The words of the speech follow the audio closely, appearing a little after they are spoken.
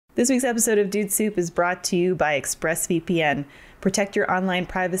This week's episode of Dude Soup is brought to you by ExpressVPN. Protect your online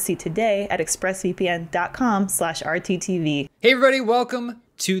privacy today at expressvpn.com/RTTV. Hey everybody, welcome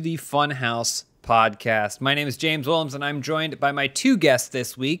to the Funhaus podcast. My name is James Williams and I'm joined by my two guests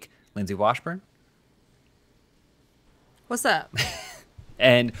this week, Lindsay Washburn. What's up?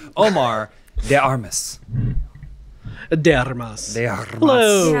 And Omar de Armas. De Armas.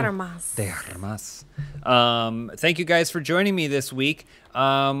 Hello. De Armas. De Armas. Thank you guys for joining me this week.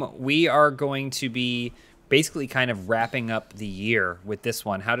 We are going to be basically kind of wrapping up the year with this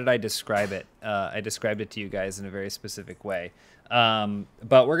one. How did I describe it? I described it to you guys in a very specific way.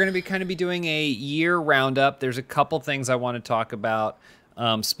 But we're going to be doing a year roundup. There's a couple things I want to talk about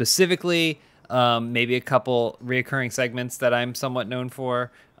specifically. Maybe a couple reoccurring segments that I'm somewhat known for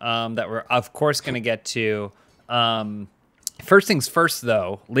that we're, of course, going to get to. First things first,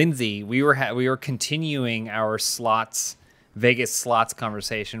 though, Lindsay, we were continuing our Vegas slots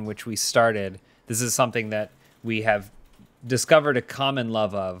conversation, which we started. This is something that we have discovered a common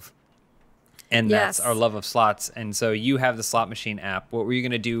love of, and Yes. that's our love of slots. And so you have the slot machine app. What were you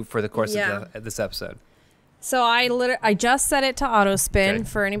going to do for the course of this episode? So I just set it to auto spin. Okay.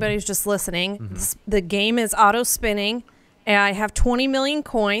 For anybody who's just listening. Mm-hmm. The game is auto spinning. And I have 20 million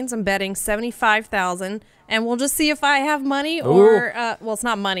coins. I'm betting 75,000, and we'll just see if I have money or well, it's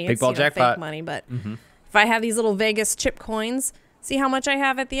not money. Big It's ball jackpot. fake money, but if I have these little Vegas chip coins, see how much I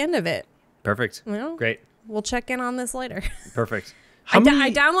have at the end of it. Perfect. Well, Great. We'll check in on this later. Perfect.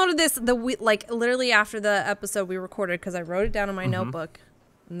 I downloaded this literally after the episode we recorded because I wrote it down in my notebook,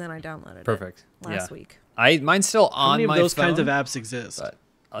 and then I downloaded Perfect. it last week. Mine's still on How many my of those phone, kinds of apps exist?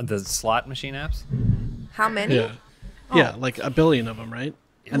 but the slot machine apps. How many? Yeah. Yeah, like a billion of them, right?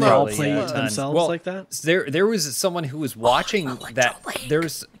 And they Probably, all play yeah, a ton. themselves Well, like that? There was someone who was watching that.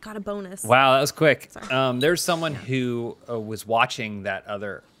 There's I got a bonus. wow, that was quick. Sorry. There's someone who was watching that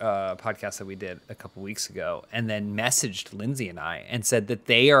other podcast that we did a couple weeks ago, and then messaged Lindsay and I and said that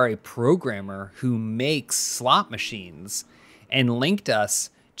they are a programmer who makes slot machines, and linked us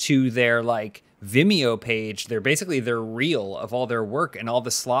to their Vimeo page. They're basically their reel of all their work and all the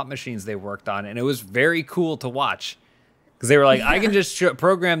slot machines they worked on, and it was very cool to watch. Because they were like, I can just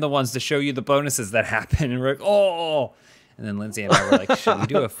program the ones to show you the bonuses that happen. And we're like, oh. And then Lindsay and I were like, should we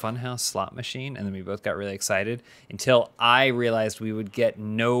do a Funhaus slot machine? And then we both got really excited until I realized we would get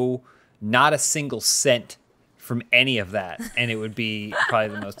not a single cent from any of that. And it would be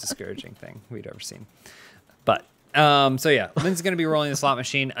probably the most discouraging thing we'd ever seen. But so yeah, Lynn's going to be rolling the slot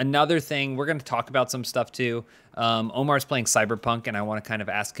machine. Another thing, we're going to talk about some stuff too. Omar's playing Cyberpunk, and I want to kind of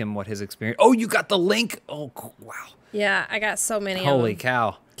ask him what his experience. Oh, you got the link? Oh, cool. Wow. Yeah, I got so many. Holy of them.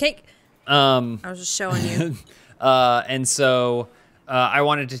 cow. Cake. I was just showing you. And so I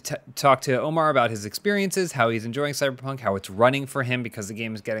wanted to talk to Omar about his experiences, how he's enjoying Cyberpunk, how it's running for him because the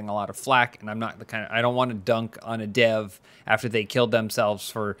game is getting a lot of flack, and I'm not I don't want to dunk on a dev after they killed themselves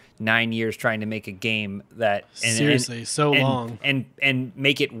for 9 years trying to make a game that Seriously, so long. and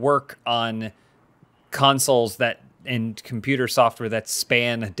make it work on consoles and computer software that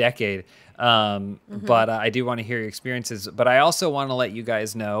span a decade. But I do want to hear your experiences. But I also want to let you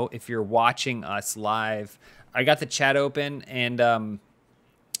guys know, if you're watching us live, I got the chat open, and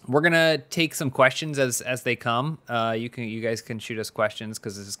we're gonna take some questions as they come. You guys can shoot us questions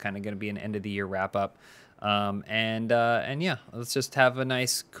because this is kind of gonna be an end of the year wrap up. And yeah, let's just have a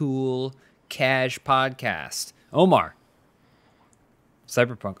nice, cool, cash podcast. Omar.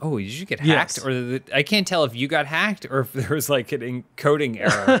 Cyberpunk. Oh, did you get hacked? Yes. Or I can't tell if you got hacked or if there was an encoding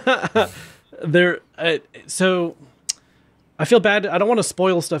error. So I feel bad. I don't want to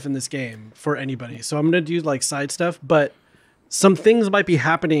spoil stuff in this game for anybody. So I'm going to do side stuff, but some things might be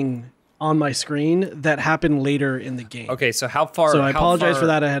happening on my screen that happen later in the game. Okay, so how far? So I apologize for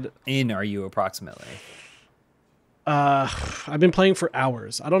that ahead. In are you approximately? I've been playing for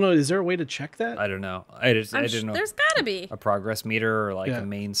hours. I don't know. Is there a way to check that? I don't know. I didn't know. There's gotta be. A progress meter or Yeah. a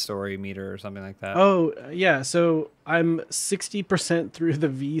main story meter or something like that. Oh, yeah. So I'm 60% through the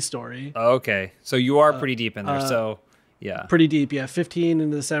V story. Okay, so you are pretty deep in there. So yeah, Pretty deep, yeah. 15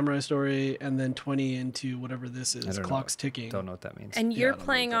 into the samurai story, and then 20 into whatever this is. don't Clock's know. ticking. Don't know what that means. And Yeah, you're I don't know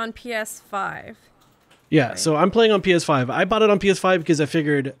playing what on PS5. Yeah, so I'm playing on PS5. I bought it on PS5 because I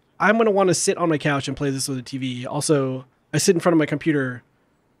figured I'm going to want to sit on my couch and play this with a TV. Also, I sit in front of my computer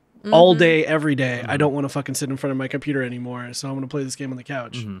all day, every day. I don't want to fucking sit in front of my computer anymore, so I'm going to play this game on the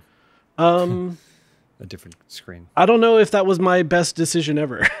couch. a different screen. I don't know if that was my best decision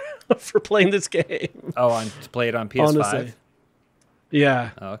ever for playing this game. Oh, to play it on PS5? Honestly.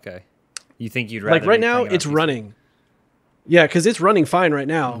 Yeah. Oh, okay. You think you'd rather Right be now, playing it on it's PC? running. Yeah, because it's running fine right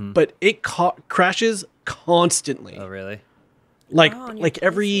now, but it crashes constantly. Oh, really? Like Oh, on your like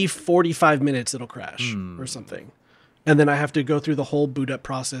every 45 minutes it'll crash or something. And then I have to go through the whole boot up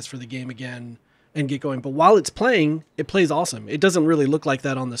process for the game again and get going. But while it's playing, it plays awesome. It doesn't really look like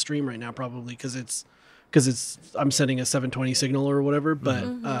that on the stream right now, probably because I'm setting a 720 signal or whatever.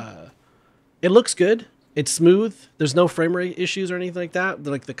 But it looks good. It's smooth. There's no frame rate issues or anything like that.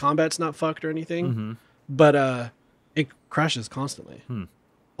 Like the combat's not fucked or anything. But it crashes constantly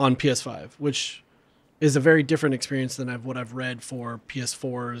on PS5, which is a very different experience than what I've read for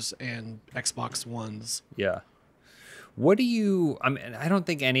PS4s and Xbox Ones. Yeah. What do you, I mean, I don't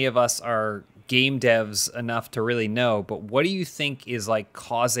think any of us are game devs enough to really know, but what do you think is like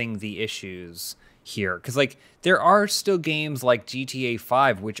causing the issues here? Because like there are still games like GTA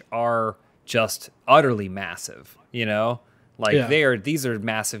 5, which are just utterly massive, you know? Like these are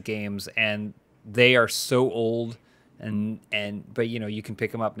massive games and they are so old but you know, you can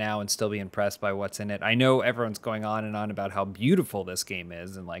pick them up now and still be impressed by what's in it. I know everyone's going on and on about how beautiful this game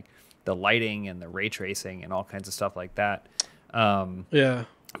is and like the lighting and the ray tracing and all kinds of stuff like that.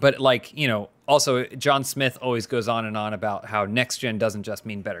 But like, you know, also John Smith always goes on and on about how next gen doesn't just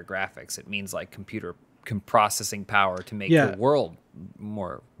mean better graphics. It means like computer processing power to make the world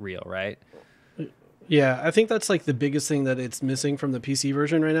more real, right? Yeah, I think that's like the biggest thing that it's missing from the PC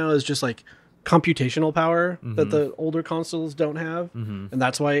version right now is just like computational power that the older consoles don't have, and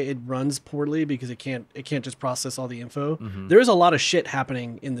that's why it runs poorly because it can't just process all the info. There's a lot of shit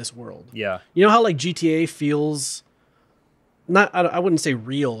happening in this world. Yeah, you know how like GTA feels not, I wouldn't say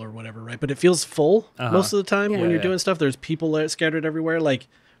real or whatever, right? But it feels full most of the time when you're doing stuff. There's people scattered everywhere. Like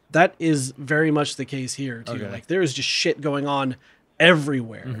that is very much the case here too. Like there is just shit going on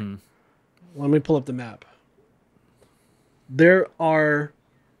everywhere. Let me pull up the map. There are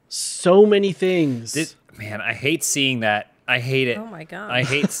so many things. Man, I hate seeing that. I hate it. Oh my god. I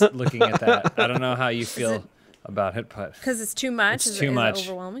hate looking at that. I don't know how you feel about it, but because it's too much. It's too much. Is it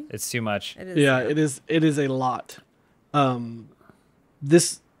overwhelming? It's too much. It is. Yeah, it is. It is a lot.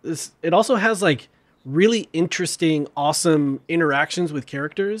 This it also has like really interesting, awesome interactions with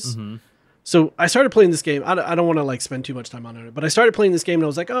characters. So I started playing this game. I don't want to like spend too much time on it, but I started playing this game and I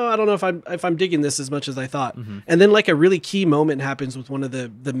was like, oh, I don't know if I'm digging this as much as I thought. And then like a really key moment happens with one of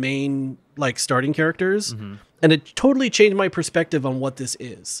the main like starting characters, and it totally changed my perspective on what this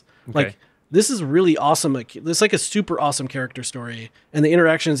is. Like this is really awesome. Like this is like a super awesome character story, and the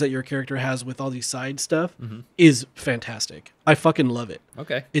interactions that your character has with all these side stuff is fantastic. I fucking love it.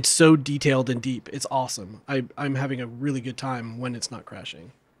 Okay, it's so detailed and deep. It's awesome. I'm having a really good time when it's not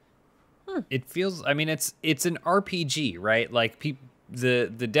crashing. It feels, I mean, it's an RPG, right? Like the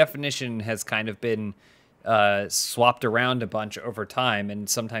definition has kind of been swapped around a bunch over time, and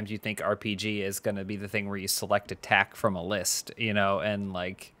sometimes you think RPG is going to be the thing where you select attack from a list, you know, and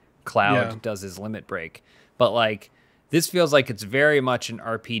like Cloud does his limit break. But like this feels like it's very much an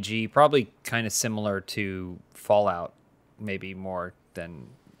RPG, probably kind of similar to Fallout, maybe more than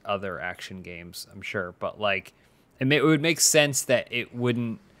other action games, I'm sure. But like it would make sense that it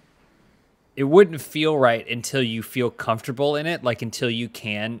wouldn't feel right until you feel comfortable in it, like until you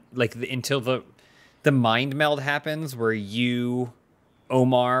can, like until the mind meld happens where you,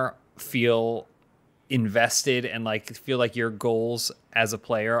 Omar, feel invested and like feel like your goals as a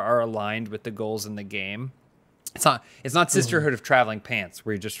player are aligned with the goals in the game. It's not Sisterhood of Traveling Pants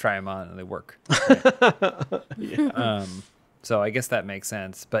where you just try them on and they work. Right? So I guess that makes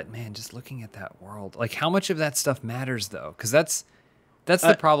sense. But man, just looking at that world, like how much of that stuff matters though? Because that's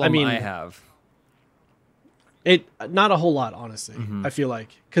the problem I have. It not a whole lot, honestly. I feel like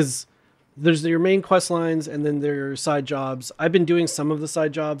because there's your main quest lines and then there are side jobs. I've been doing some of the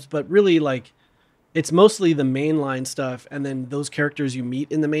side jobs, but really like it's mostly the mainline stuff and then those characters you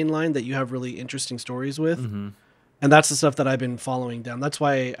meet in the main line that you have really interesting stories with. And that's the stuff that I've been following down. That's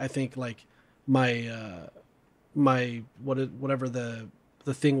why I think like my whatever the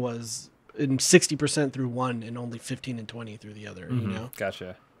thing was in 60% through one and only 15 and 20 through the other, you know?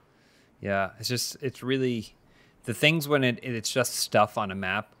 Gotcha. Yeah. It's really the things when it's just stuff on a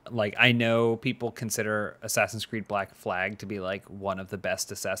map. Like I know people consider Assassin's Creed Black Flag to be like one of the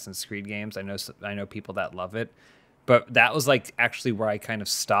best Assassin's Creed games. I know people that love it, but that was like actually where I kind of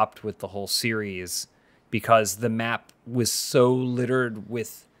stopped with the whole series because the map was so littered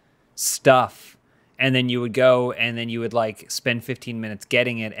with stuff. And then you would go and then you would like spend 15 minutes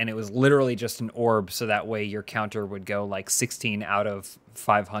getting it. And it was literally just an orb. So that way your counter would go like 16 out of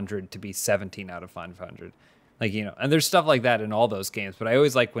 500 to be 17 out of 500. Like, you know, and there's stuff like that in all those games. But I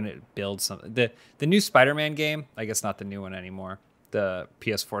always like when it builds something. The new Spider-Man game, I guess not the new one anymore. The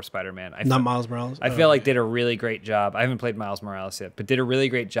PS4 Spider-Man. Miles Morales? I feel like did a really great job. I haven't played Miles Morales yet, but did a really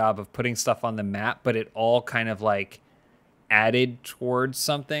great job of putting stuff on the map. But it all kind of like added towards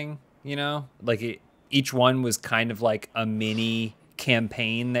something, you know, like each one was kind of like a mini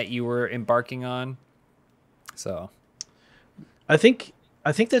campaign that you were embarking on. So I think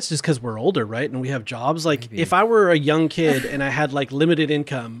that's just because we're older, right? And we have jobs. Like Maybe. if I were a young kid and I had like limited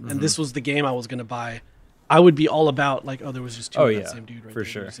income and this was the game I was going to buy, I would be all about like, oh, there was just two of that same dude right for there.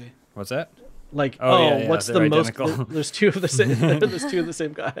 sure. You see? What's that? Like, yeah, what's they're the most? identical. There's two of the same. There's two of the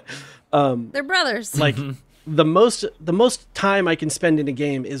same guy. They're brothers. Like the most time I can spend in a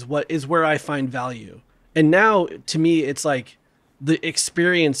game is where I find value. And now to me, it's like the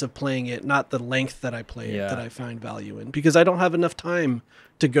experience of playing it, not the length that I play it, that I find value in, because I don't have enough time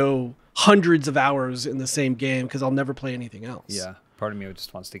to go hundreds of hours in the same game because I'll never play anything else. Yeah, part of me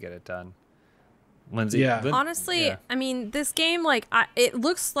just wants to get it done. Lindsay, Yeah. Honestly, I mean, this game, like, it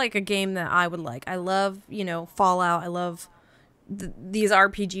looks like a game that I would like. I love, Fallout. I love these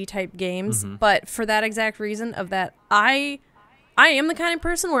RPG type games, but for that exact reason of that, I am the kind of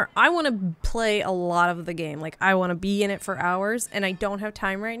person where I want to play a lot of the game. Like, I want to be in it for hours, and I don't have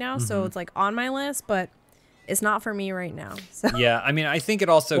time right now, so it's like on my list, but it's not for me right now. So. Yeah, I mean, I think it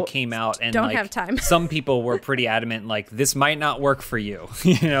also came out and don't like, have time. some people were pretty adamant, like, this might not work for you.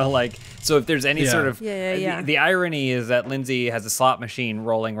 Like, so if there's any sort of The irony is that Lindsay has a slot machine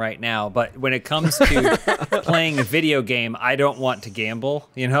rolling right now, but when it comes to playing a video game, I don't want to gamble.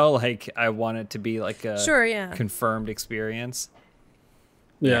 Like, I want it to be like a confirmed experience.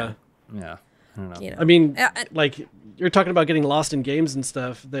 Yeah. Yeah. I don't know. I mean, like you're talking about getting lost in games and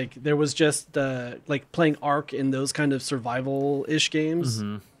stuff. Like there was just like playing Ark in those kind of survival-ish games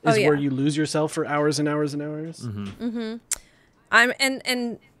is where you lose yourself for hours and hours and hours. I'm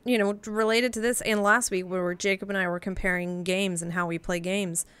and related to this and last week where Jacob and I were comparing games and how we play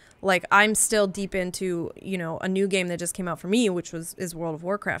games. Like I'm still deep into a new game that just came out for me, which is World of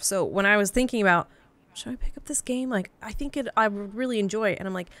Warcraft. So when I was thinking about, should I pick up this game? Like, I think I would really enjoy it. And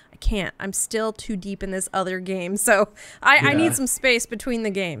I'm like, I can't. I'm still too deep in this other game. So I need some space between the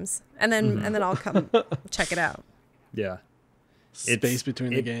games. And then I'll come check it out. Yeah. Space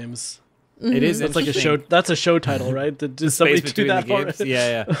between the games. It is. That's like a show. That's a show title, right? Did somebody do that for it?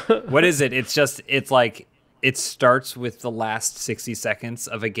 Yeah. What is it? It's like it starts with the last 60 seconds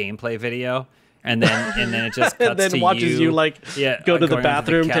of a gameplay video. And then it just cuts and then to watches you like go to the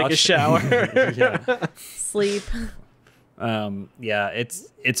bathroom, take a shower, sleep.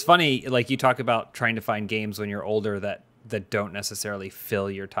 It's funny. Like you talk about trying to find games when you're older that don't necessarily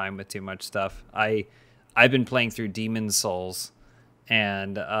fill your time with too much stuff. I've been playing through Demon's Souls,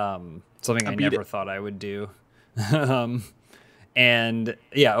 and something I never thought I would do. And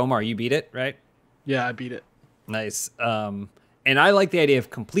yeah, Omar, you beat it, right? Yeah, I beat it. Nice. And I like the idea of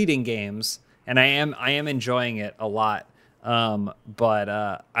completing games. And I am enjoying it a lot,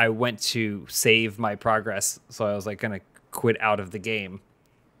 but I went to save my progress, so I was like gonna quit out of the game,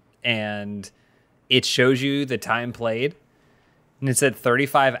 and it shows you the time played, and it said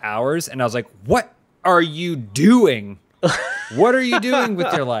 35 hours, and I was like, "What are you doing? What are you doing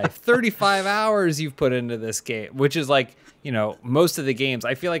with your life? 35 hours you've put into this game," which is like, most of the games.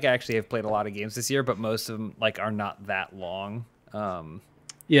 I feel like I actually have played a lot of games this year, but most of them like are not that long.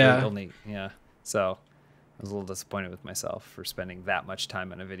 So I was a little disappointed with myself for spending that much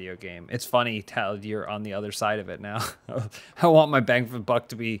time on a video game. It's funny how you're on the other side of it now. I want my bang for the buck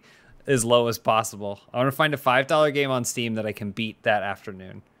to be as low as possible. I want to find a $5 game on Steam that I can beat that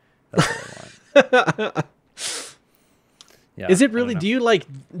afternoon. That's what I want. Yeah, is it really? Do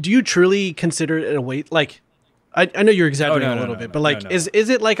you truly consider it a waste? Like, I know you're exaggerating a little bit, but like, is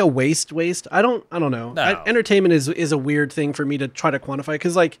it like a waste? I don't know. No. Entertainment is a weird thing for me to try to quantify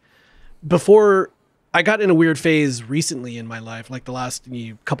because like before I got in a weird phase recently in my life, like the last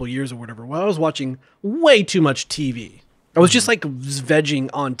couple years or whatever, where I was watching way too much TV. I was just like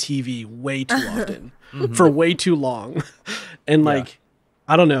vegging on TV way too often for way too long, and like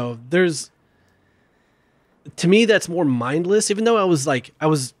I don't know. To me, that's more mindless. Even though I was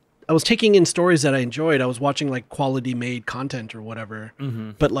taking in stories that I enjoyed. I was watching like quality made content or whatever.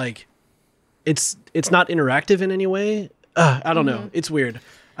 But like, it's not interactive in any way. I don't know. It's weird.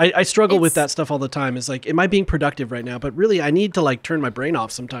 I struggle with that stuff all the time. It's like, am I being productive right now? But really, I need to like turn my brain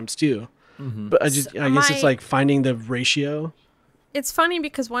off sometimes too. But I guess it's like finding the ratio. It's funny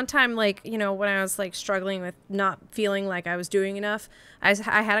because one time, like, when I was like struggling with not feeling like I was doing enough, I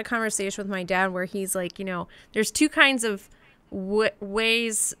had a conversation with my dad where he's like, there's two kinds of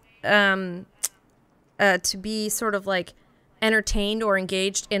ways to be sort of like entertained or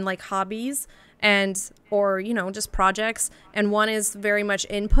engaged in like hobbies or just projects, and one is very much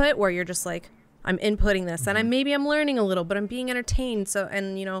input where you're just like, I'm inputting this and maybe I'm learning a little, but I'm being entertained. So,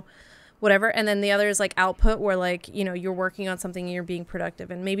 and whatever. And then the other is like output, where like, you know, you're working on something and you're being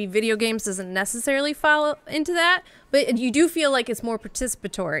productive. And maybe video games doesn't necessarily fall into that, but you do feel like it's more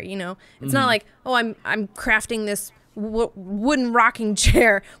participatory, you know? It's not like, oh, I'm crafting this wooden rocking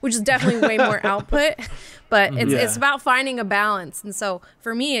chair, which is definitely way more output, but it's about finding a balance. And so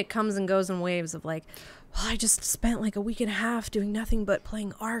for me, it comes and goes in waves of like, well, I just spent like a week and a half doing nothing but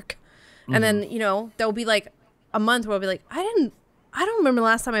playing Ark. And then, you know, there'll be like a month where I'll be like, I don't remember the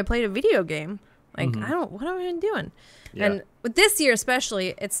last time I played a video game. Like, what have I been doing? Yeah. And with this year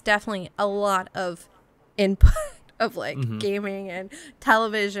especially, it's definitely a lot of input of like gaming and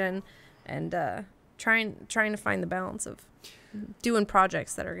television and trying to find the balance of doing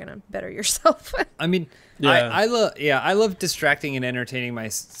projects that are gonna better yourself. I mean, I love distracting and entertaining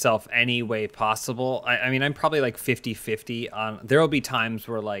myself any way possible. I mean, I'm probably like 50-50 on. There will be times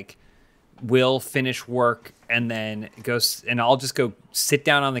where like we'll finish work and then I'll just go sit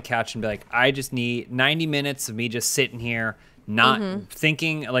down on the couch and be like, I just need 90 minutes of me just sitting here, not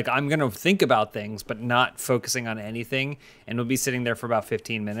thinking. Like, I'm going to think about things, but not focusing on anything. And we'll be sitting there for about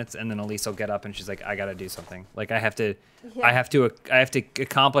 15 minutes. And then Elise will get up and she's like, I got to do something. Like, I have to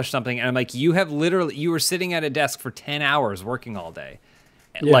accomplish something. And I'm like, you were sitting at a desk for 10 hours working all day.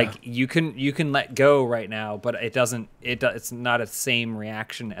 Yeah. Like, you can let go right now, but it's not a same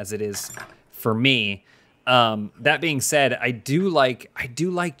reaction as it is for me. That being said, I do like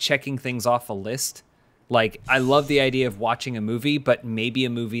checking things off a list. Like, I love the idea of watching a movie, but maybe a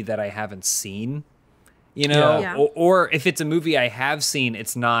movie that I haven't seen, you know, or if it's a movie I have seen,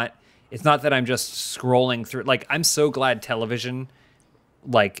 it's not that I'm just scrolling through. Like, I'm so glad television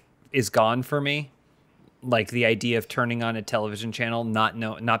like is gone for me. Like, the idea of turning on a television channel, not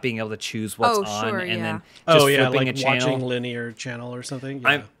being able to choose what's on, and then just flipping like a channel, watching linear channel or something.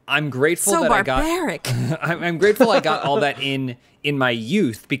 Yeah. I'm grateful so that barbaric. I'm grateful I got all that in my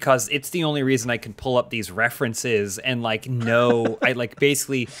youth, because it's the only reason I can pull up these references and like know. I like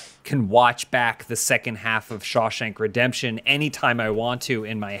basically can watch back the second half of Shawshank Redemption anytime I want to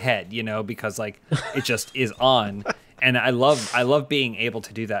in my head, you know, because like it just is on, and I love being able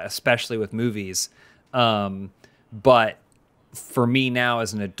to do that, especially with movies. But for me now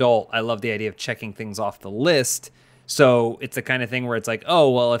as an adult, I love the idea of checking things off the list. So it's the kind of thing where it's like, oh,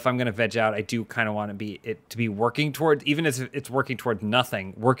 well, if I'm going to veg out, I do kind of want to be working towards, even if it's working towards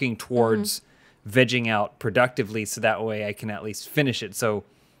nothing, working towards vegging out productively. So that way I can at least finish it. So,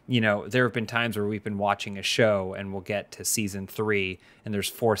 you know, there have been times where we've been watching a show and we'll get to season 3 and there's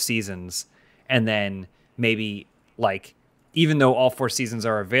 4 seasons. And then maybe like, even though all 4 seasons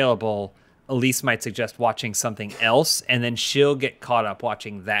are available, Elise might suggest watching something else, and then she'll get caught up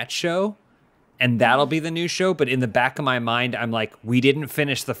watching that show, and that'll be the new show. But in the back of my mind, I'm like, we didn't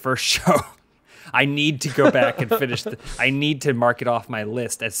finish the first show. I need to go back and finish. I need to mark it off my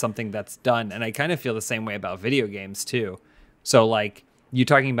list as something that's done. And I kind of feel the same way about video games too. So like, you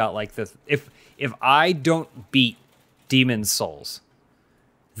talking about like this, if I don't beat Demon's Souls,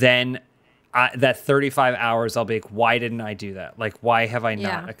 then that 35 hours, I'll be like, why didn't I do that? Like, why have I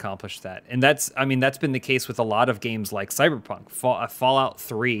not accomplished that? And that's been the case with a lot of games like Cyberpunk. Fallout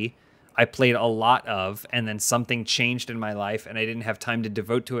 3, I played a lot of, and then something changed in my life, and I didn't have time to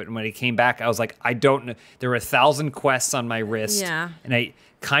devote to it. And when it came back, I was like, I don't know. There were 1,000 quests on my wrist, and I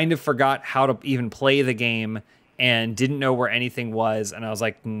kind of forgot how to even play the game, and didn't know where anything was, and I was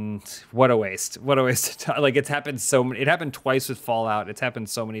like, what a waste of time. Like, it happened twice with Fallout. It's happened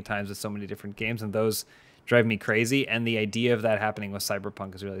so many times with so many different games, and those drive me crazy. And the idea of that happening with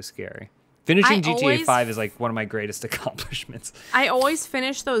Cyberpunk is really scary. Finishing GTA 5 is like one of my greatest accomplishments. I always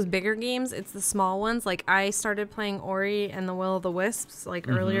finish those bigger games. It's the small ones. Like, I started playing Ori and the Will of the Wisps like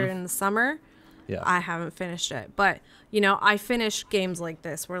earlier in the summer. Yeah, I haven't finished it, but you know, I finish games like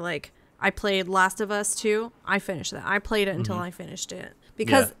this where like, I played Last of Us 2. I finished that. I played it until I finished it.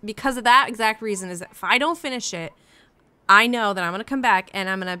 Because of that exact reason, is that if I don't finish it, I know that I'm going to come back and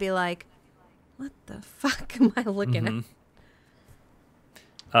I'm going to be like, what the fuck am I looking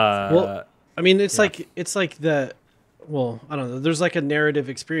at? Well, I mean, it's like the, well, I don't know. There's like a narrative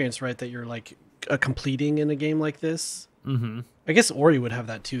experience, right? That you're like completing in a game like this. Mm-hmm. I guess Ori would have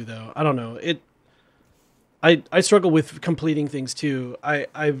that too, though. I don't know. I struggle with completing things too.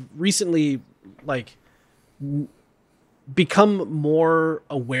 I've recently like become more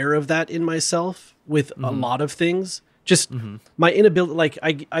aware of that in myself with a lot of things. Just my inability, like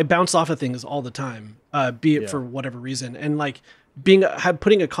I bounce off of things all the time, be it for whatever reason. And like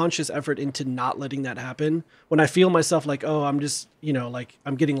putting a conscious effort into not letting that happen when I feel myself like, oh, I'm just, you know, like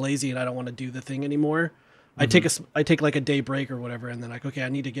I'm getting lazy and I don't want to do the thing anymore. I take like a day break or whatever, and then like, okay, I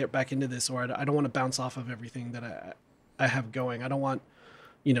need to get back into this, or I don't want to bounce off of everything that I have going. I don't want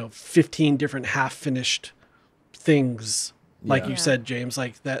 15 different half finished things, like you Yeah. said, James,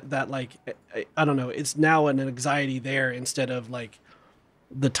 like that like I don't know, it's now an anxiety there instead of like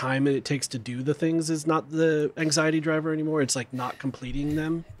the time it takes to do the things is not the anxiety driver anymore. It's like not completing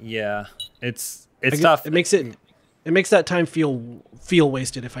them. Yeah, it's I guess tough. It makes that time feel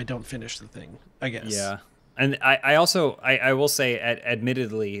wasted if I don't finish the thing, I guess. Yeah. And I also will say,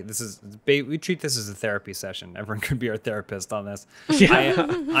 admittedly, we treat this as a therapy session. Everyone could be our therapist on this.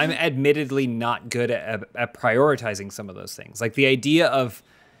 I'm admittedly not good at prioritizing some of those things. Like the idea of,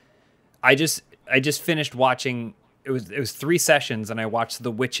 I just finished watching. It was 3 sessions, and I watched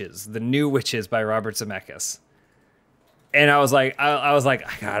The Witches, the new Witches by Robert Zemeckis. And I was like, I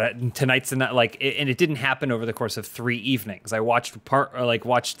got it. And tonight's the night. And it didn't happen over the course of 3 evenings. I watched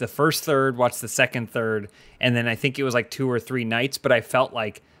watched the first third, watched the second third, and then I think it was like 2 or 3 nights. But I felt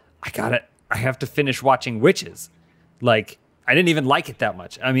like I got it. I have to finish watching Witches. Like I didn't even like it that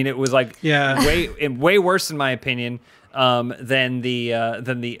much. I mean, it was like way worse in my opinion than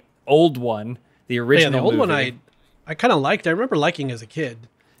the old one, the original. Yeah, the old movie. one I kind of liked. I remember liking as a kid,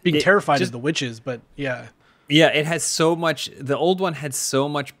 being terrified of the witches, but yeah. Yeah, it has so much. The old one had so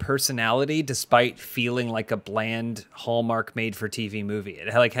much personality, despite feeling like a bland Hallmark made-for-TV movie.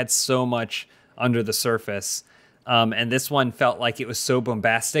 It had so much under the surface, and this one felt like it was so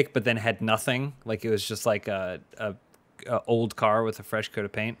bombastic, but then had nothing. Like it was just like a old car with a fresh coat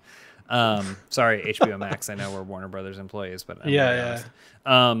of paint. Sorry, HBO Max. I know we're Warner Brothers employees, but I'm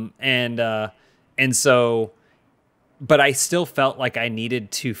honest. And so. But I still felt like I needed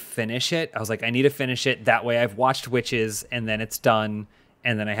to finish it. I was like, I need to finish it. That way I've watched Witches and then it's done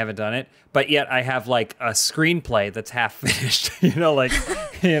and then I haven't done it. But yet I have like a screenplay that's half finished, when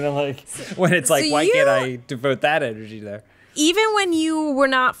it's like, why can't I devote that energy there? Even when you were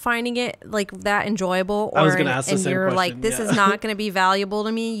not finding it like that enjoyable, I was gonna ask the same you're question, like, this is not going to be valuable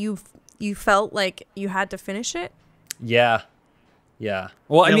to me. You felt like you had to finish it. Yeah. Yeah.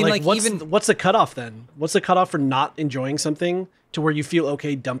 Well, I mean, what's the cutoff then? What's the cutoff for not enjoying something to where you feel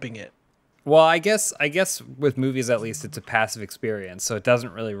okay dumping it? Well, I guess with movies, at least, it's a passive experience. So it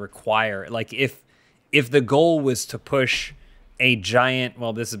doesn't really require, like, if the goal was to push a giant,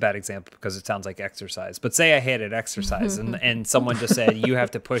 well, this is a bad example because it sounds like exercise, but say I hated exercise and someone just said, you have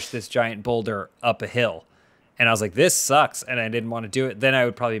to push this giant boulder up a hill. And I was like, this sucks, and I didn't want to do it. Then I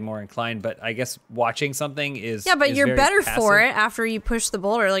would probably be more inclined. But I guess watching something is but you're very better passive. for it after you push the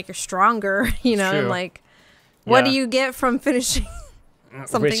boulder. Like you're stronger, True. And like, what do Yeah. you get from finishing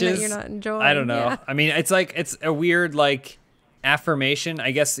something that you're not enjoying? I don't know. Yeah. I mean, it's a weird like affirmation. I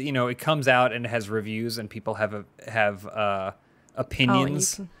guess it comes out and it has reviews and people have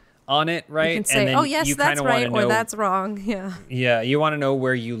opinions on it, right? You can say, and then oh yes, you that's kinda wanna right, or know, that's wrong. Yeah. Yeah, you want to know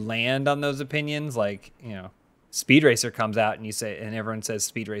where you land on those opinions, like Speed Racer comes out and and everyone says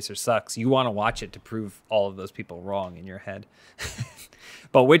Speed Racer sucks. You want to watch it to prove all of those people wrong in your head.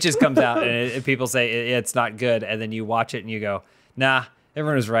 But Witches comes out and people say it's not good, and then you watch it and you go, nah,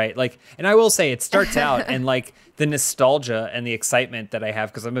 everyone was right. Like, and I will say it starts out and like the nostalgia and the excitement that I have,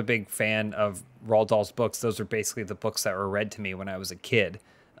 because I'm a big fan of Roald Dahl's books. Those are basically the books that were read to me when I was a kid.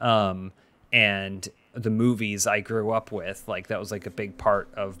 And the movies I grew up with, like that was like a big part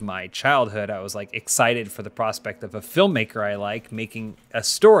of my childhood. I was like excited for the prospect of a filmmaker I like making a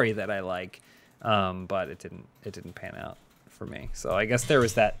story that I like. But it didn't pan out for me. So I guess there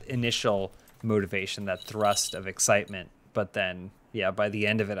was that initial motivation, that thrust of excitement. But then, yeah, by the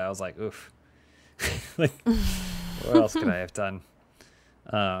end of it, I was like, oof, like what else could I have done?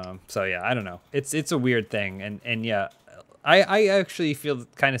 So yeah, I don't know. It's a weird thing. And yeah, I actually feel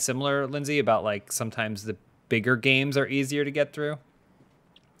kind of similar, Lindsay, about like sometimes the bigger games are easier to get through.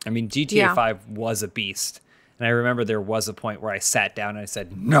 I mean, GTA 5 was a beast. And I remember there was a point where I sat down and I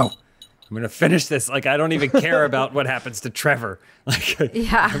said, no, I'm going to finish this. Like, I don't even care about what happens to Trevor. Like,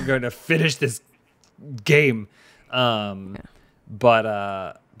 I'm going to finish this game. But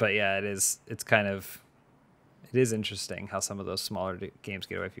yeah, it is interesting how some of those smaller games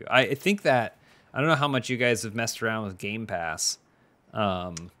get away from you. I think that, I don't know how much you guys have messed around with Game Pass, but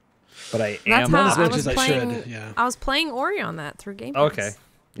I am. How as I much was as I playing. should, yeah. I was playing Ori on that through Game Pass. Okay,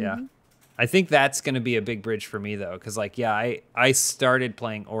 yeah. I think that's going to be a big bridge for me though, because like, yeah, I started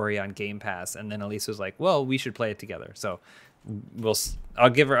playing Ori on Game Pass, and then Elise was like, "Well, we should play it together." So I'll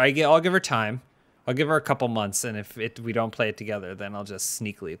give her time. I'll give her a couple months, and if we don't play it together, then I'll just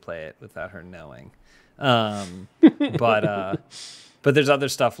sneakily play it without her knowing. But there's other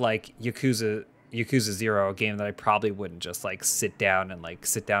stuff like Yakuza 0, a game that I probably wouldn't just like sit down on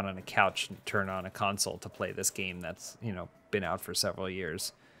a couch and turn on a console to play this game that's, been out for several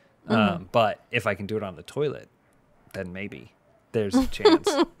years. But if I can do it on the toilet, then maybe. there's a chance.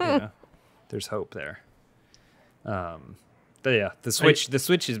 There's hope there. But yeah, the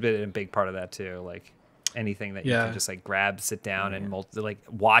Switch has been a big part of that too. Like anything that you can just like grab, sit down, and like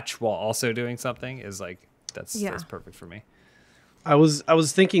watch while also doing something is like that's perfect for me. I was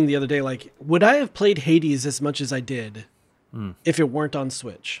thinking the other day, like, would I have played Hades as much as I did if it weren't on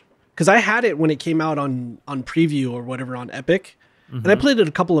Switch? Because I had it when it came out on preview or whatever on Epic, and I played it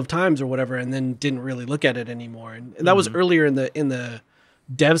a couple of times or whatever, and then didn't really look at it anymore. And that was earlier in the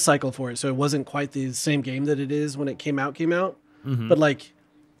dev cycle for it, so it wasn't quite the same game that it is when it came out. But like,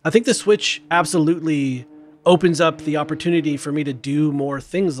 I think the Switch absolutely opens up the opportunity for me to do more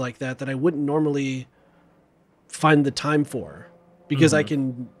things like that I wouldn't normally find the time for. Because I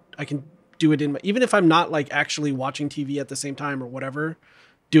can do it even if I'm not like actually watching TV at the same time or whatever,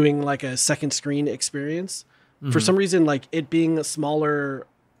 doing like a second screen experience. For some reason, like it being a smaller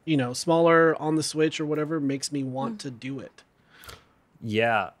on the Switch or whatever makes me want to do it.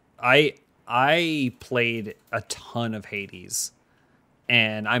 Yeah, I played a ton of Hades,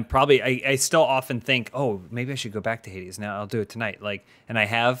 and I still often think, oh, maybe I should go back to Hades now. I'll do it tonight. Like, and I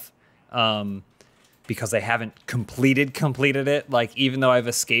have. Because I haven't completed it. Like, even though I've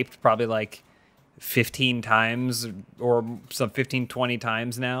escaped probably like 15 times or some 15, 20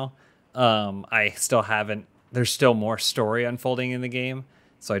 times now, I still haven't. There's still more story unfolding in the game,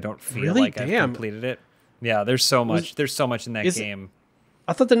 so I don't feel like I've completed it. Yeah, there's so much. There's so much in that game.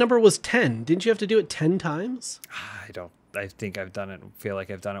 I thought the number was 10. Didn't you have to do it 10 times? I think I've done it. Feel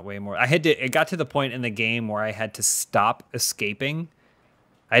like I've done it way more. It got to the point in the game where I had to stop escaping.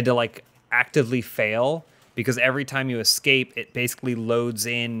 I had to like actively fail, because every time you escape, it basically loads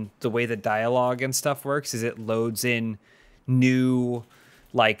in the way the dialogue and stuff works is it loads in new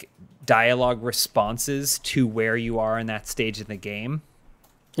like dialogue responses to where you are in that stage in the game.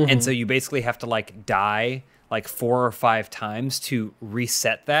 And so you basically have to like die like 4 or 5 times to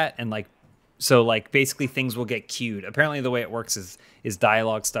reset that. And like, so like basically things will get queued. Apparently the way it works is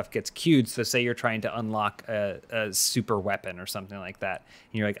dialogue stuff gets queued. So say you're trying to unlock a super weapon or something like that.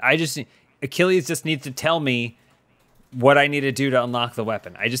 And you're like, Achilles just needs to tell me what I need to do to unlock the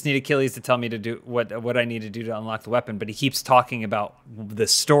weapon. I just need Achilles to tell me to do what I need to do to unlock the weapon. But he keeps talking about the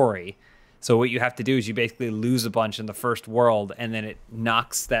story. So what you have to do is you basically lose a bunch in the first world, and then it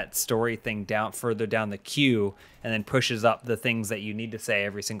knocks that story thing down further down the queue, and then pushes up the things that you need to say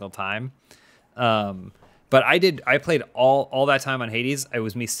every single time. But I played all that time on Hades. It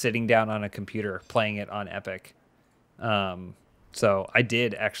was me sitting down on a computer playing it on Epic. So I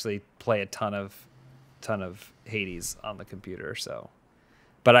did actually play a ton of Hades on the computer. So,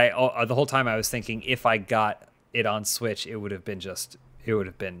 but the whole time I was thinking, if I got it on Switch, it would have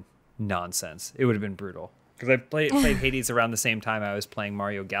been nonsense. It would have been brutal, because I played Hades around the same time I was playing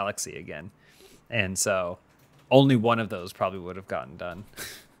Mario Galaxy again, and so only one of those probably would have gotten done.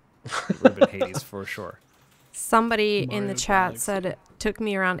 It would have been Hades for sure. Somebody in the chat said it took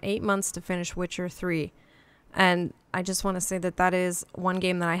me around 8 months to finish Witcher 3. And I just want to say that is one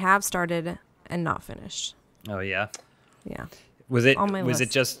game that I have started and not finished. Oh, yeah? Yeah. Was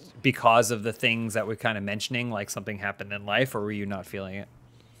it just because of the things that we're kind of mentioning, like something happened in life, or were you not feeling it?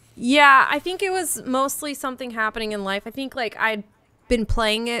 Yeah, I think it was mostly something happening in life. I think like I'd been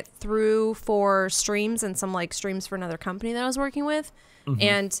playing it through for streams and some like streams for another company that I was working with.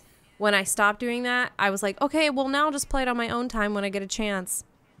 And when I stopped doing that, I was like, okay, well now I'll just play it on my own time when I get a chance.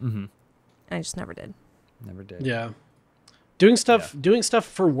 And I just never did. Never did. Yeah. Doing stuff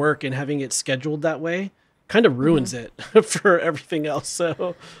for work and having it scheduled that way kind of ruins it for everything else.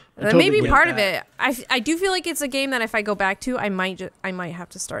 So that may be part of it. I do feel like it's a game that if I go back to, I might have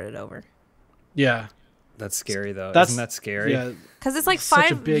to start it over. Yeah. That's scary though. Isn't that scary? Yeah. Because it's like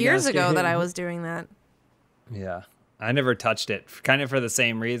 5 years ago that I was doing that. Yeah. I never touched it, kind of for the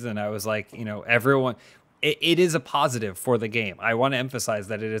same reason. I was like, everyone, it is a positive for the game. I want to emphasize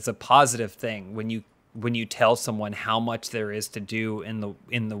that it is a positive thing when you tell someone how much there is to do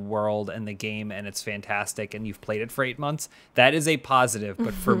in the world and the game, and it's fantastic, and you've played it for 8 months. That is a positive,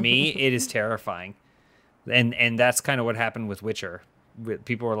 but for me, it is terrifying. And that's kind of what happened with Witcher.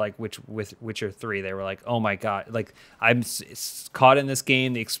 People were like, with Witcher 3, they were like, oh my God, like I'm caught in this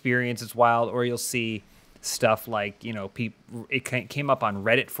game. The experience is wild. Or you'll see stuff like, it came up on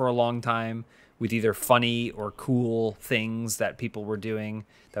Reddit for a long time with either funny or cool things that people were doing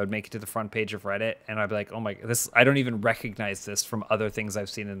that would make it to the front page of Reddit. And I'd be like, oh my, I don't even recognize this from other things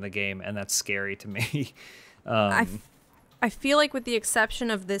I've seen in the game. And that's scary to me. I feel like with the exception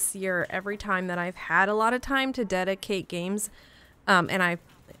of this year, every time that I've had a lot of time to dedicate games, and I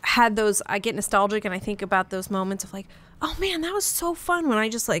had those, I get nostalgic and I think about those moments of like, oh man, that was so fun when I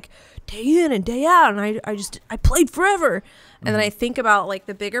just like day in and day out and I played forever. And then I think about like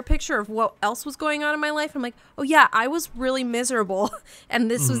the bigger picture of what else was going on in my life. I'm like, oh yeah, I was really miserable and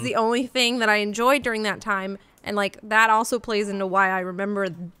this was the only thing that I enjoyed during that time. And like that also plays into why I remember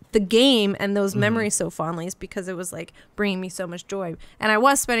the game and those memories so fondly, is because it was like bringing me so much joy. And I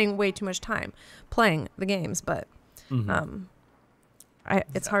was spending way too much time playing the games, but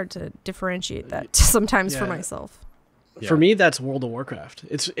it's hard to differentiate that sometimes for myself. Yeah. For me, that's World of Warcraft.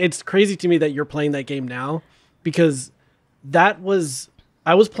 It's crazy to me that you're playing that game now, because I was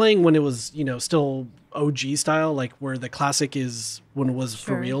playing when it was, still OG style, like where the classic is when it was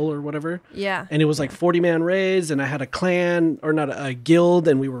for real or whatever. Yeah. And it was like 40-man raids, and I had a clan, or not a guild,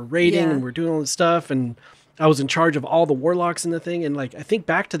 and we were raiding and we were doing all this stuff, and I was in charge of all the warlocks in the thing. And like, I think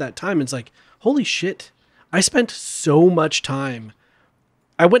back to that time, it's like, holy shit, I spent so much time.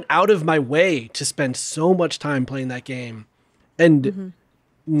 I went out of my way to spend so much time playing that game. And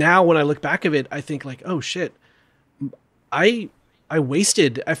now when I look back of it, I think like, oh shit, I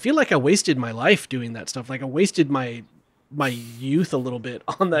feel like I wasted my life doing that stuff. Like I wasted my youth a little bit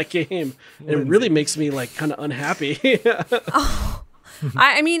on that game. And it really makes me like kind of unhappy.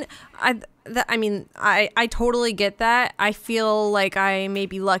 I totally get that. I feel like I may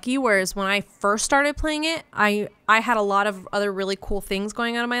be lucky, whereas when I first started playing it, I had a lot of other really cool things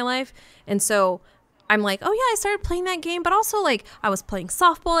going on in my life. And so I'm like, oh yeah, I started playing that game, but also like I was playing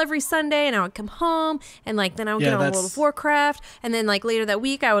softball every Sunday, and I would come home and like then I would get on World of Warcraft, and then like later that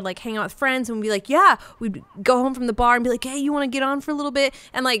week I would like hang out with friends and we'd be like, yeah, we'd go home from the bar and be like, hey, you want to get on for a little bit?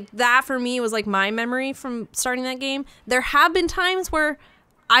 And like that for me was like my memory from starting that game. There have been times where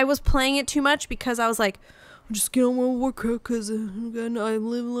I was playing it too much because I was like, I'm just get on World of Warcraft because I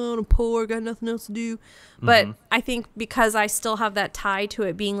live alone, I'm poor, got nothing else to do. But I think because I still have that tie to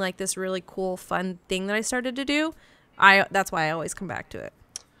it being like this really cool, fun thing that I started to do, that's why I always come back to it.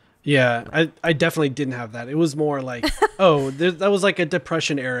 Yeah, I definitely didn't have that. It was more like, that was like a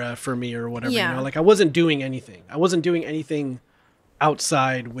depression era for me or whatever. Yeah. Like I wasn't doing anything. I wasn't doing anything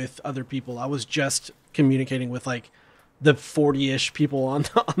outside with other people. I was just communicating with like the 40-ish people on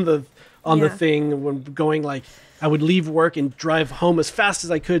the thing, when going like I would leave work and drive home as fast as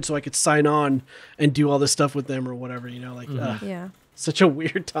I could so I could sign on and do all this stuff with them or whatever, such a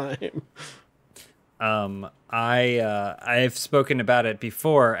weird time. I've spoken about it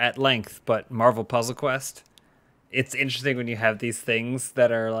before at length, but Marvel Puzzle Quest, it's interesting when you have these things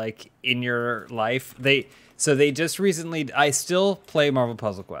that are like in your life. They just recently, I still play Marvel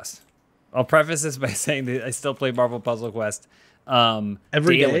Puzzle Quest. I'll preface this by saying that I still play Marvel Puzzle Quest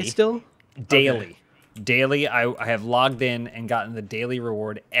every daily. day still? Daily. Okay. Daily, I have logged in and gotten the daily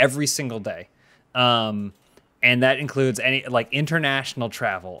reward every single day. And that includes any like international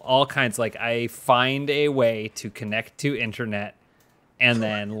travel, all kinds. Like I find a way to connect to internet and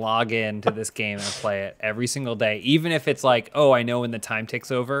then log into this game and play it every single day. Even if it's like, oh, I know when the time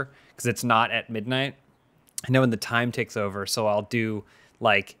ticks over, because it's not at midnight. I know when the time ticks over, so I'll do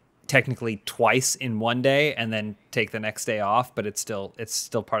like technically twice in one day and then take the next day off, but it's still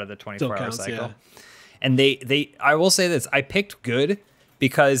part of the 24-hour cycle. Yeah. And I will say this, I picked good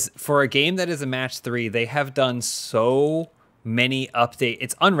because for a game that is a match 3, they have done so many updates.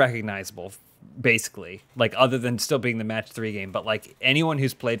 It's unrecognizable, basically, like other than still being the match 3 game. But like anyone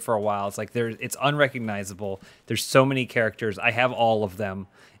who's played for a while, it's like it's unrecognizable. There's so many characters. I have all of them.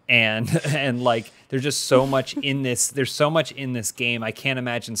 And like there's just so much in this. There's so much in this game. I can't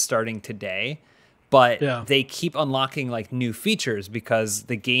imagine starting today. But they keep unlocking like new features because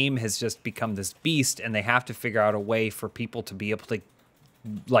the game has just become this beast, and they have to figure out a way for people to be able to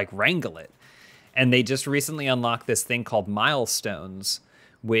like wrangle it. And they just recently unlocked this thing called milestones,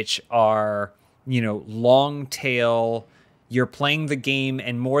 which are, long tail. You're playing the game,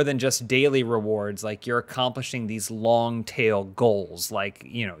 and more than just daily rewards, like you're accomplishing these long tail goals. Like,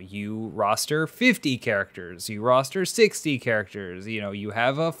 you roster 50 characters, you roster 60 characters, you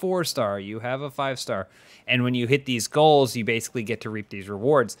have a 4-star, you have a 5-star. And when you hit these goals, you basically get to reap these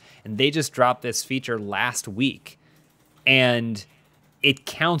rewards. And they just dropped this feature last week, and it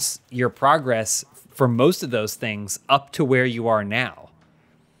counts your progress for most of those things up to where you are now.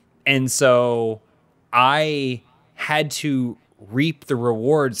 And so I had to reap the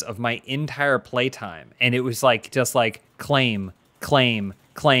rewards of my entire playtime, and it was like just like claim, and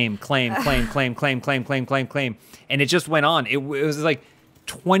it just went on. It was like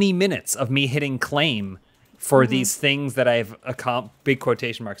 20 minutes of me hitting claim for these things that I've big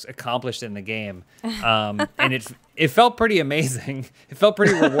quotation marks accomplished in the game, and it felt pretty amazing. It felt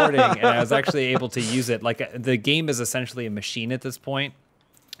pretty rewarding, and I was actually able to use it. Like the game is essentially a machine at this point.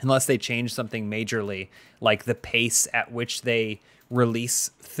 unless they change something majorly, like the pace at which they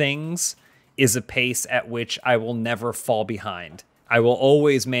release things is a pace at which I will never fall behind. I will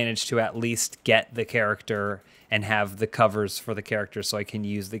always manage to at least get the character and have the covers for the character so I can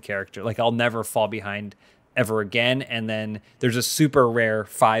use the character. Like, I'll never fall behind ever again. And then there's a super rare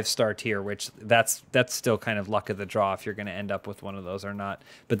 5-star tier, which that's still kind of luck of the draw if you're going to end up with one of those or not.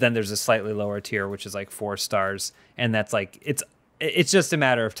 But then there's a slightly lower tier, which is like 4 stars. And that's like, it's just a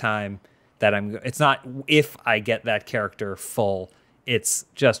matter of time that it's not if I get that character full, it's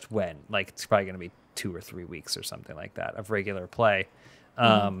just when. Like, it's probably going to be 2 or 3 weeks or something like that of regular play.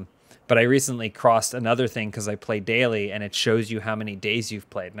 But I recently crossed another thing because I play daily, and it shows you how many days you've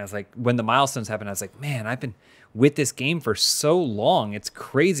played. And I was like, when the milestones happened, I was like, man, I've been with this game for so long. It's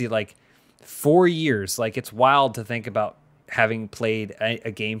crazy. Like 4 years. Like, it's wild to think about having played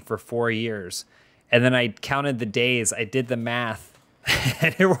a game for 4 years. And then I counted the days. I did the math,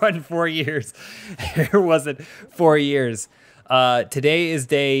 and it wasn't 4 years. It wasn't 4 years. Today is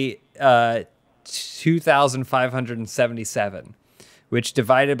day 2,577. Which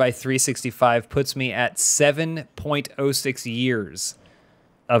divided by 365 puts me at 7.06 years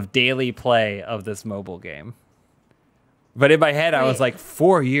of daily play of this mobile game. But in my head, I was like,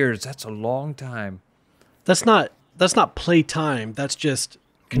 4 years, that's a long time. That's not play time. That's just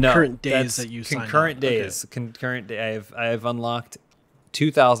concurrent days that you sign up. Concurrent days. Okay. Concurrent day. I have unlocked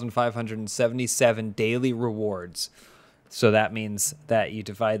 2,577 daily rewards. So that means that you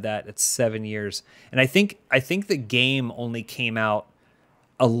divide that, it's 7 years. And I think the game only came out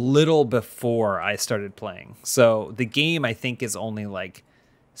a little before I started playing. So the game, I think, is only like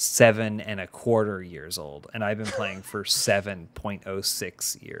 7.25 years old, and I've been playing for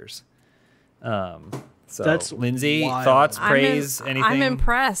 7.06 years. So that's Lindsay, wild. thoughts, praise, anything? I'm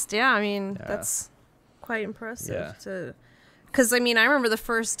impressed. Yeah, I mean, that's quite impressive. Because I mean, I remember the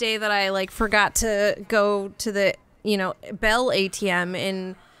first day that I like forgot to go to the Bell ATM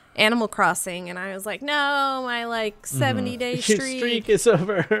in Animal Crossing, and I was like, no, my like 70-day streak is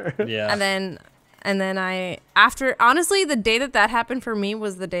over. Yeah. And then I, after, honestly, the day that happened for me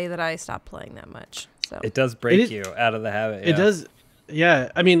was the day that I stopped playing that much. So it does break you out of the habit. It does. Yeah.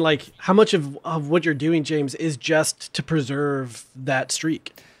 I mean, like, how much of what you're doing, James, is just to preserve that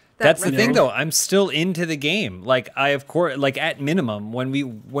streak? That's the thing, though. I'm still into the game. Like, I, of course, like at minimum, when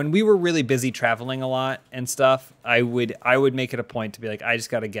we were really busy traveling a lot and stuff, I would make it a point to be like, I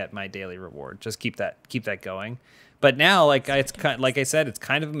just got to get my daily reward. Just keep that going. But now, like, it's kind, like I said, it's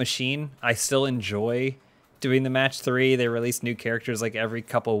kind of a machine. I still enjoy doing the match 3. They release new characters like every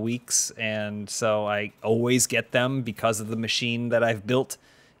couple weeks, and so I always get them because of the machine that I've built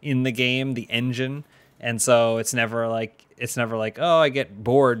in the game, the engine. And so it's never like, oh, I get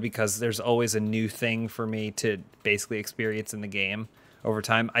bored because there's always a new thing for me to basically experience in the game over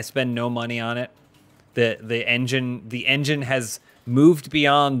time. I spend no money on it. The engine has moved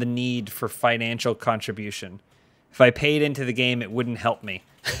beyond the need for financial contribution. If I paid into the game, it wouldn't help me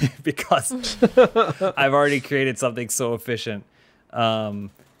because I've already created something so efficient.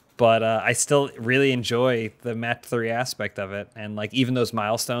 But I still really enjoy the match 3 aspect of it. And like even those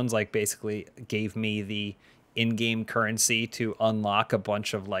milestones like basically gave me the in-game currency to unlock a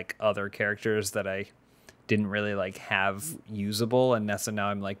bunch of like other characters that I didn't really like have usable. And so now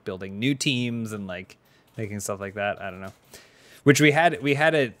I'm like building new teams and like making stuff like that. I don't know. Which we had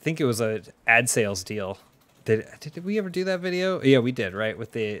I think it was a ad sales deal. Did we ever do that video? Yeah, we did, right?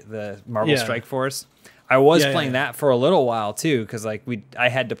 With the Marvel Strike Force. I was playing that for a little while too, because like I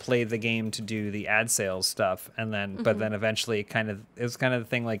had to play the game to do the ad sales stuff, and then but then eventually it was kind of the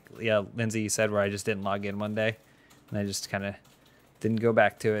thing like Lindsay said, where I just didn't log in one day, and I just kind of didn't go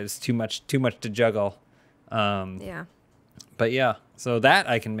back to it. It's too much to juggle. But yeah, so that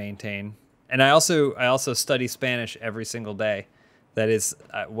I can maintain, and I also study Spanish every single day. That is,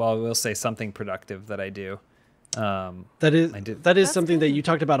 we'll say something productive that I do. That is something that you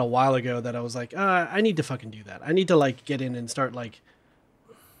talked about a while ago that I was like, I need to fucking do that. I need to like get in and start like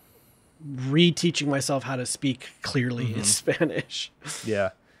reteaching myself how to speak clearly in Spanish.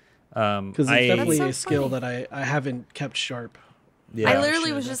 Yeah. Because it's definitely a skill that I haven't kept sharp. Yeah. I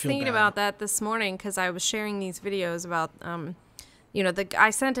literally was just thinking about that this morning because I was sharing these videos about, I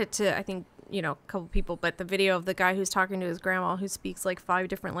sent it to, I think, a couple people, but the video of the guy who's talking to his grandma who speaks like 5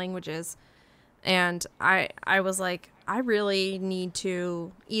 different languages. And I was like, I really need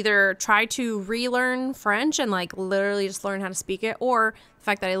to either try to relearn French and like literally just learn how to speak it, or the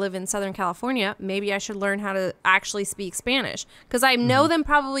fact that I live in Southern California, maybe I should learn how to actually speak Spanish, because I know them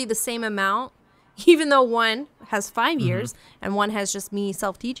probably the same amount, even though one has 5 years and one has just me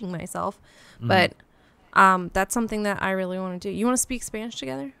self-teaching myself. But That's something that I really want to do. You want to speak Spanish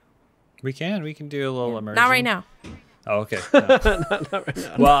together? We can do a little immersion. Not right now. Oh, okay. No. Not right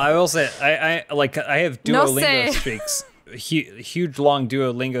now. Well, I will say I have No Duolingo say. streaks, huge long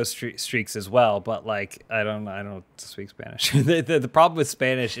Duolingo streaks as well. But like I don't speak Spanish. The problem with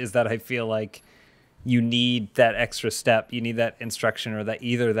Spanish is that I feel like you need that extra step. You need that instruction or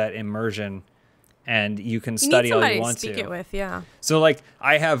that immersion, and you can study all you want to. Speak it with, yeah. So like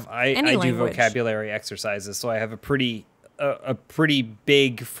I do language. vocabulary exercises. So I have a pretty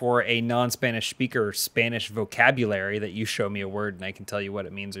big for a non-Spanish speaker Spanish vocabulary that you show me a word and I can tell you what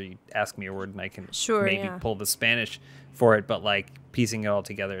it means, or you ask me a word and I can pull the Spanish for it. But like piecing it all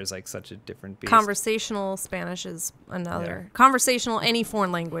together is like such a different beast. Conversational Spanish is another. Yeah. Conversational, any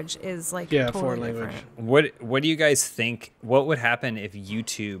foreign language is like totally foreign different. language. What do you guys think? What would happen if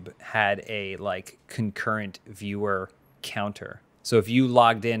YouTube had a like concurrent viewer counter? So if you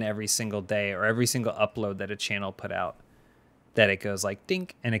logged in every single day or every single upload that a channel put out, that it goes like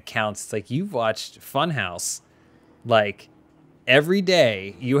dink and it counts. It's like you've watched Funhaus like every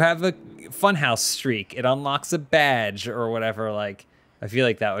day. You have a Funhaus streak. It unlocks a badge or whatever. Like I feel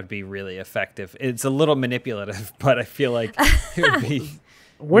like that would be really effective. It's a little manipulative, but I feel like it would be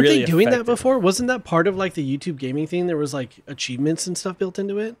Weren't really they doing effective. that before? Wasn't that part of like the YouTube gaming thing? There was like achievements and stuff built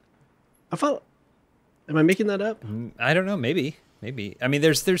into it. Am I making that up? I don't know. Maybe. I mean,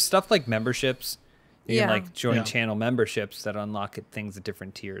 there's stuff like memberships. You can like join channel memberships that unlock things at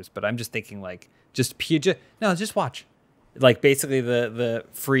different tiers. But I'm just thinking like just watch. Like basically the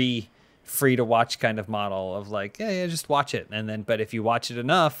free to watch kind of model of like, yeah, just watch it. And then, but if you watch it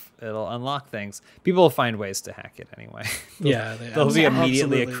enough, it'll unlock things. People will find ways to hack it anyway. Yeah. There'll be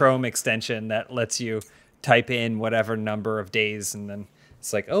immediately absolutely. a Chrome extension that lets you type in whatever number of days. And then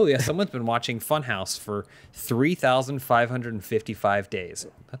it's like, oh yeah, someone's been watching Funhaus for 3,555 days.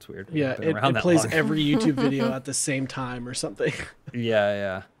 That's weird. Yeah, Been around it that plays long. every YouTube video at the same time or something.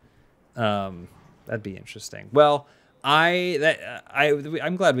 Yeah. That'd be interesting. Well,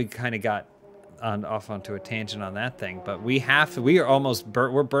 I'm glad we kind of got off onto a tangent on that thing, but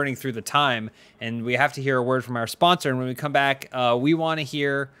we're burning through the time, and we have to hear a word from our sponsor. And when we come back, we want to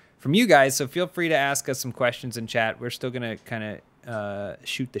hear from you guys. So feel free to ask us some questions in chat. We're still gonna kind of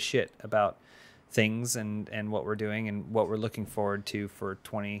shoot the shit about things and what we're doing and what we're looking forward to for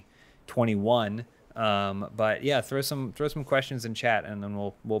 2021. But yeah, throw some questions in chat, and then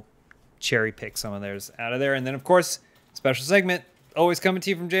we'll cherry pick some of theirs out of there. And then of course, special segment always coming to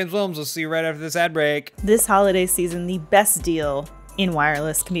you from James Williams. We'll see you right after this ad break. This holiday season, the best deal in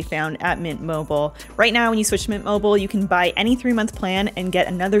wireless can be found at Mint Mobile. Right now, when you switch to Mint Mobile, you can buy any 3-month plan and get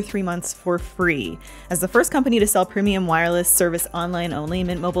another 3 months for free. As the first company to sell premium wireless service online only,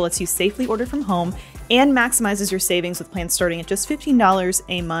 Mint Mobile lets you safely order from home and maximizes your savings with plans starting at just $15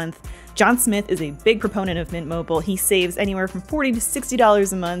 a month. John Smith is a big proponent of Mint Mobile. He saves anywhere from $40 to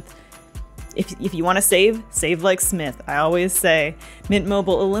 $60 a month. If you want to save like Smith. I always say Mint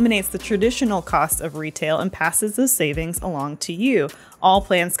Mobile eliminates the traditional cost of retail and passes those savings along to you. All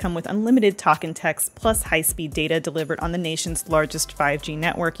plans come with unlimited talk and text plus high-speed data delivered on the nation's largest 5G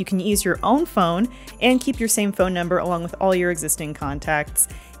network. You can use your own phone and keep your same phone number along with all your existing contacts.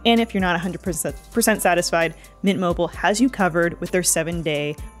 And if you're not 100% satisfied, Mint Mobile has you covered with their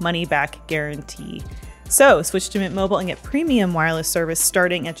 7-day money-back guarantee. So switch to Mint Mobile and get premium wireless service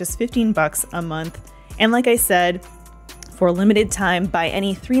starting at just $15 a month. And like I said, for a limited time, buy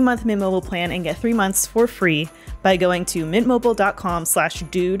any 3-month Mint Mobile plan and get 3 months for free by going to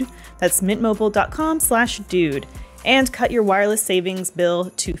mintmobile.com/dude. That's mintmobile.com/dude. And cut your wireless savings bill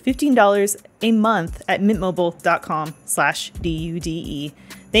to $15 a month at mintmobile.com/dude.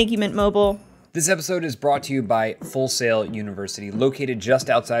 Thank you, Mint Mobile. This episode is brought to you by Full Sail University. Located just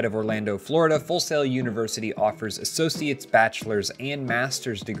outside of Orlando, Florida, Full Sail University offers associate's, bachelor's, and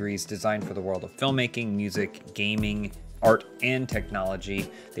master's degrees designed for the world of filmmaking, music, gaming, art, and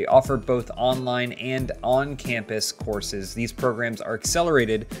technology. They offer both online and on-campus courses. These programs are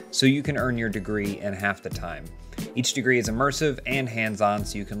accelerated so you can earn your degree in half the time. Each degree is immersive and hands-on,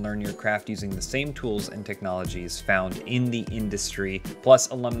 so you can learn your craft using the same tools and technologies found in the industry. Plus,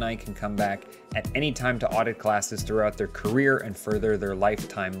 alumni can come back at any time to audit classes throughout their career and further their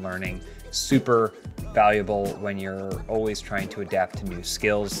lifetime learning. Super valuable when you're always trying to adapt to new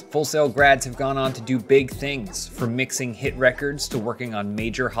skills. Full Sail grads have gone on to do big things, from mixing hit records to working on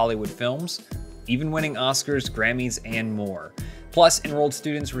major Hollywood films, even winning Oscars, Grammys, and more. Plus, enrolled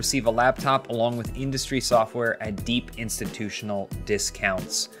students receive a laptop along with industry software at deep institutional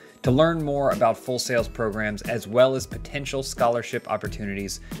discounts. To learn more about Full Sail's programs as well as potential scholarship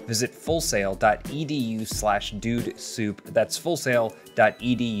opportunities, visit fullsail.edu/dudesoup. That's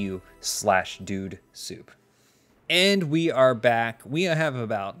fullsail.edu/dudesoup. And we are back. We have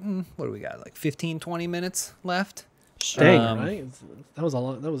about, what do we got? Like 15, 20 minutes left? Dang, right? That was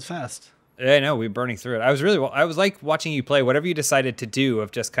that was fast. I know, we're burning through it. I was like watching you play whatever you decided to do of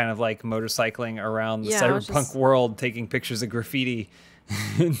just kind of like motorcycling around the cyberpunk world, taking pictures of graffiti.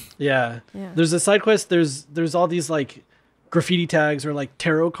 Yeah. There's a side quest. There's all these like graffiti tags or like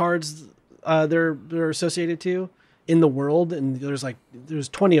tarot cards they're associated to in the world, and there's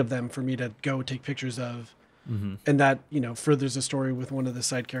 20 of them for me to go take pictures of. And that, furthers a story with one of the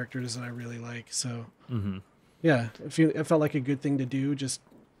side characters that I really like. So yeah, it felt like a good thing to do, just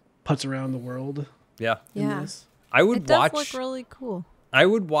putz around the world. Yeah. I would it does look really cool. I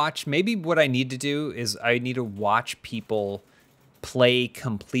would watch, maybe what I need to do is I need to watch people play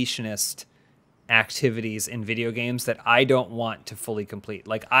completionist activities in video games that I don't want to fully complete.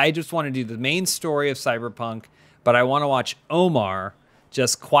 Like, I just want to do the main story of Cyberpunk, but I want to watch Omar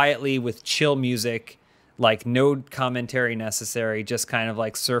just quietly with chill music, like no commentary necessary, just kind of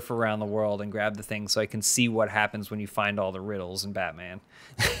like surf around the world and grab the things so I can see what happens when you find all the riddles in Batman.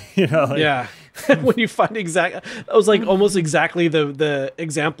 Yeah. When you find that was like almost exactly the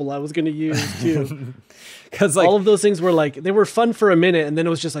example I was going to use too. Because like all of those things were like, they were fun for a minute, and then it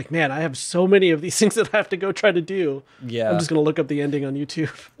was just like, man, I have so many of these things that I have to go try to do. Yeah, I'm just gonna look up the ending on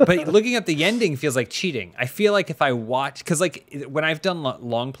YouTube. But looking up the ending feels like cheating. I feel like if I watch, because like when I've done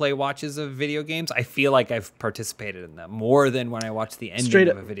long play watches of video games, I feel like I've participated in them more than when I watch the ending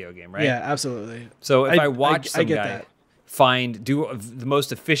of a video game, right? Yeah, absolutely. So if I watch some guy do the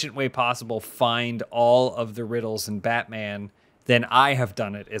most efficient way possible, find all of the riddles in Batman, then I have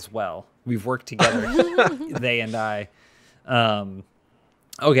done it as well. We've worked together, they and I.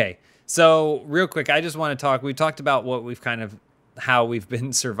 Okay, so real quick, I just want to talk. We talked about how we've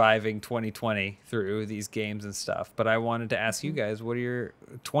been surviving 2020 through these games and stuff. But I wanted to ask you guys, what are your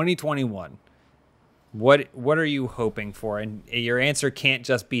 2021? What are you hoping for? And your answer can't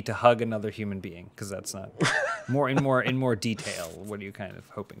just be to hug another human being, because that's not in more detail. What are you kind of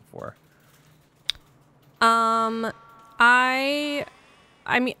hoping for? I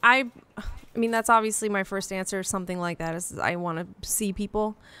mean, that's obviously my first answer. Something like that is I want to see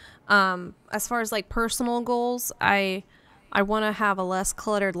people. As far as like personal goals, I want to have a less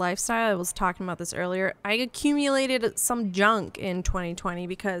cluttered lifestyle. I was talking about this earlier. I accumulated some junk in 2020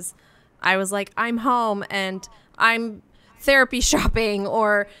 because I was like, I'm home and I'm therapy shopping,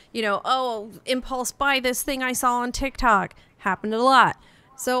 or, impulse buy this thing I saw on TikTok. Happened a lot.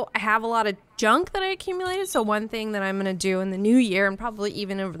 So I have a lot of junk that I accumulated. So one thing that I'm going to do in the new year, and probably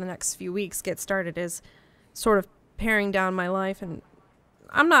even over the next few weeks get started, is sort of paring down my life. And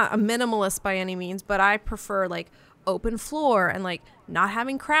I'm not a minimalist by any means, but I prefer like open floor and like not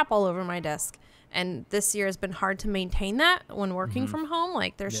having crap all over my desk. And this year has been hard to maintain that when working from home.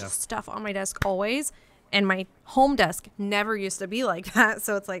 Like there's just stuff on my desk always. And my home desk never used to be like that.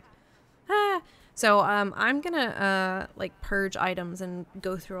 So it's like, So I'm going to like purge items and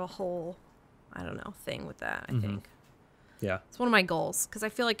go through a whole, thing with that, I think. Yeah. It's one of my goals because I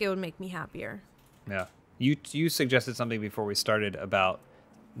feel like it would make me happier. Yeah. You suggested something before we started about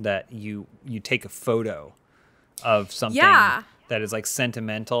that you take a photo of something that is like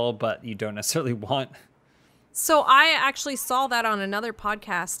sentimental, but you don't necessarily want. So I actually saw that on another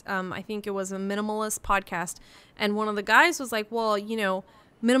podcast. I think it was a minimalist podcast. And one of the guys was like, well,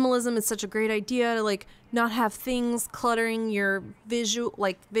 minimalism is such a great idea to like not have things cluttering your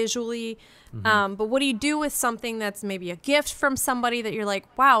visually. But what do you do with something that's maybe a gift from somebody that you're like,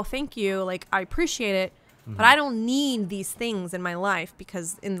 wow, thank you. Like, I appreciate it, but I don't need these things in my life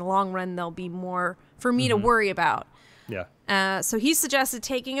because in the long run, there'll be more for me to worry about. Yeah. So he suggested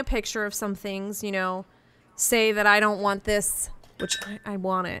taking a picture of some things, say that I don't want this, which I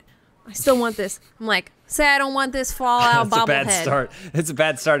want it. I still want this. I'm like, say I don't want this Fallout bobblehead. It's a bad start. It's a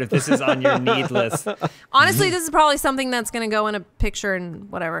bad start if this is on your need list. Honestly, this is probably something that's going to go in a picture and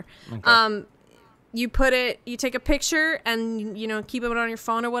whatever. Okay. You take a picture and, keep it on your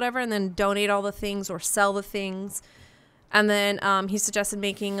phone or whatever, and then donate all the things or sell the things. And then he suggested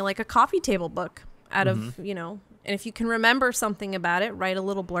making like a coffee table book out of, and if you can remember something about it, write a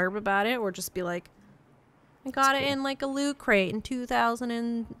little blurb about it, or just be like, I got it in like a loot crate in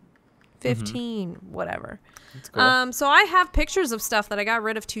 2015, whatever. That's cool. So I have pictures of stuff that I got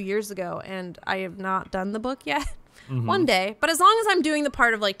rid of 2 years ago, and I have not done the book yet. One day, but as long as I'm doing the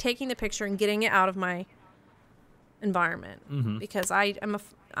part of like taking the picture and getting it out of my environment because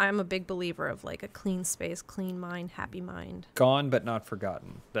I'm a big believer of like a clean space, clean mind, happy mind. Gone but not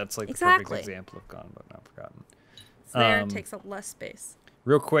forgotten. That's like the Exactly. perfect example of gone but not forgotten. It's there, it takes up less space.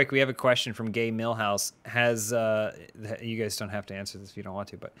 Real quick, we have a question from Gay Millhouse. Has you guys don't have to answer this if you don't want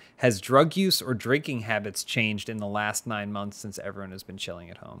to, but has drug use or drinking habits changed in the last 9 months since everyone has been chilling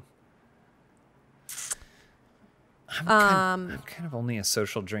at home? I'm kind of only a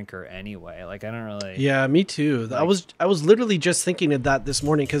social drinker anyway. Like, I don't really. Yeah, me too. Like, I was literally just thinking of that this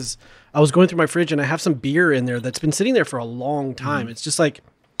morning because I was going through my fridge and I have some beer in there that's been sitting there for a long time. It's just like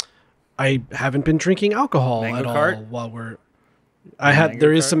I haven't been drinking alcohol Mango at cart? all while we're.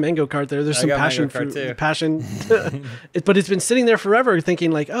 Mango Is cart? some mango cart there. There's I some got passion mango cart fruit, too. passion, but it's been sitting there forever. Thinking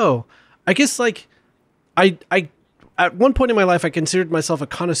like, oh, I guess like I at one point in my life I considered myself a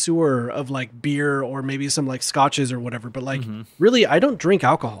connoisseur of like beer or maybe some like scotches or whatever. But like really, I don't drink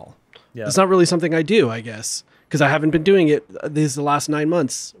alcohol. Yeah. It's not really something I do, I guess, because I haven't been doing it the last 9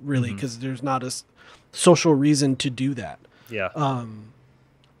 months really because there's not a social reason to do that. Yeah.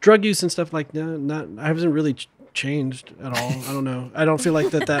 Drug use and stuff like that, I haven't really changed at all. I don't know. I don't feel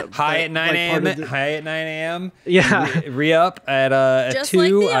like that. High that, at 9 like, a.m. part of the- High at 9 a.m. Yeah. Re-up at Just 2. like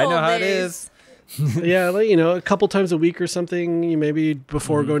the I know old how it days. is. Yeah, like, a couple times a week or something. You maybe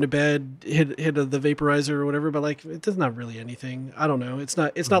before going to bed, hit the vaporizer or whatever. But like, it's not really anything. I don't know. It's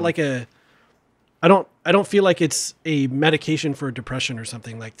not like a. I don't feel like it's a medication for depression or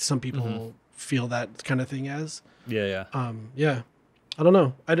something like some people feel that kind of thing as. Yeah. Yeah. I don't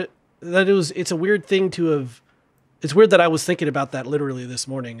know. It's a weird thing to have. It's weird that I was thinking about that literally this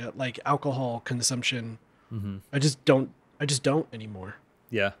morning, like alcohol consumption. I just don't anymore.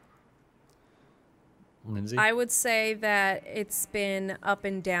 Yeah. Lindsay? I would say that it's been up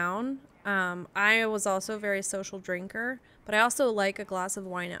and down. I was also a very social drinker, but I also like a glass of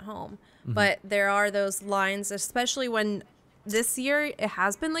wine at home. But there are those lines, especially when this year it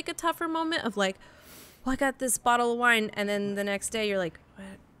has been like a tougher moment of like, well, I got this bottle of wine, and then the next day you're like, what?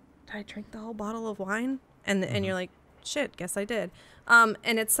 Did I drink the whole bottle of wine? And you're like, shit, guess I did. And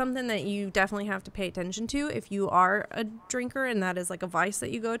it's something that you definitely have to pay attention to if you are a drinker and that is like a vice that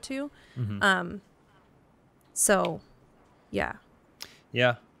you go to. So, yeah.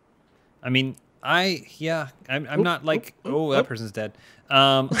 Yeah. I mean, I'm not like, that person's dead.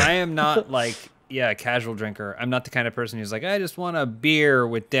 I am not like, a casual drinker. I'm not the kind of person who's like, I just want a beer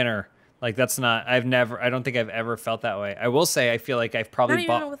with dinner. Like, that's not, I don't think I've ever felt that way. I will say, I feel like I've probably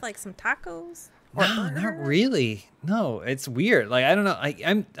Not even with like some tacos? Or No, burger? not really. No, it's weird. Like, I don't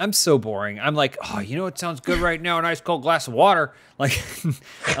know. I'm so boring. I'm like, oh, you know what sounds good right now? A nice cold glass of water. Like,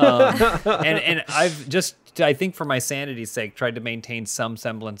 and I've just, I think for my sanity's sake, tried to maintain some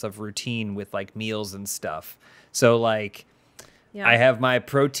semblance of routine with like meals and stuff. So like, Yeah. I have my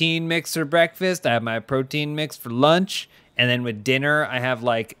protein mix for breakfast. I have my protein mix for lunch. And then with dinner, I have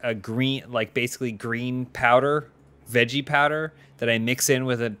like a basically green powder, veggie powder that I mix in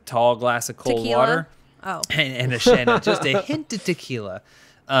with a tall glass of cold Tequila? water. Oh. And just a hint of tequila.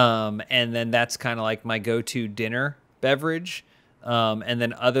 And then that's kind of like my go-to dinner beverage. And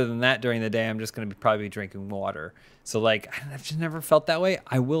then other than that, during the day, I'm just going to probably be drinking water. So like, I've just never felt that way.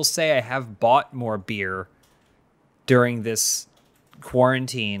 I will say I have bought more beer during this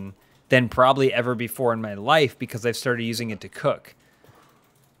quarantine than probably ever before in my life because I've started using it to cook.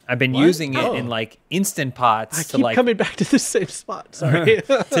 I've been using it in like Instant Pots. I keep coming back to the same spot. Sorry. Use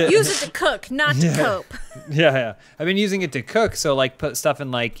it to cook, not to cope. Yeah. I've been using it to cook. So like put stuff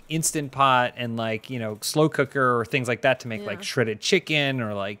in like Instant Pot and like, slow cooker or things like that to make like shredded chicken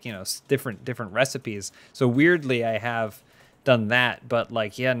or like, different recipes. So weirdly I have done that, but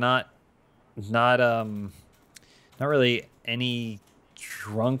like, not really any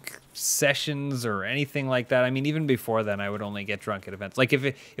drunk sessions or anything like that. I mean, even before then, I would only get drunk at events. Like if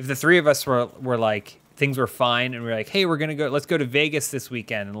the three of us were like, things were fine and we're like, hey, let's go to Vegas this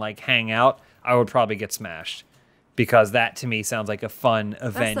weekend and like hang out, I would probably get smashed because that to me sounds like a fun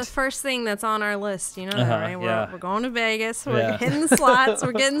event. That's the first thing that's on our list. You know that, right? yeah. We're going to Vegas. We're hitting the slots.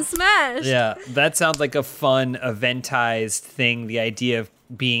 We're getting smashed. Yeah, that sounds like a fun eventized thing. The idea of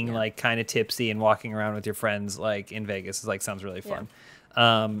being like kind of tipsy and walking around with your friends like in Vegas is like sounds really fun.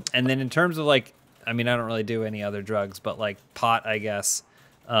 And then in terms of like, I mean, I don't really do any other drugs, but like pot, I guess.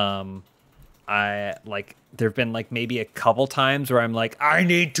 I like there've been like maybe a couple times where I'm like, I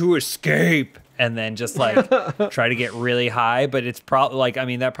need to escape, and then just like try to get really high. But it's probably like, I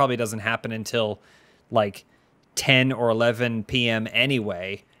mean, that probably doesn't happen until like 10 or 11 p.m.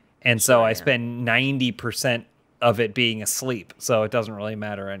 anyway. And so I spend 90% of it being asleep. So it doesn't really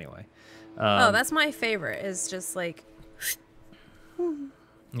matter anyway. Oh, that's my favorite is just like,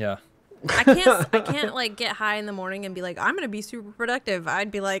 Yeah. I can't like get high in the morning and be like, I'm gonna be super productive.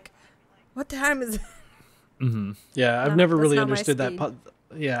 I'd be like, what time is it? Yeah, I've No, never that's really not my understood that. speed.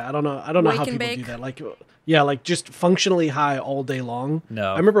 Yeah, I don't know how Wake and people bake. do that. Like, yeah, like just functionally high all day long.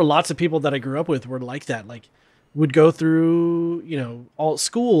 No. I remember lots of people that I grew up with were like that. Like, would go through, you know, all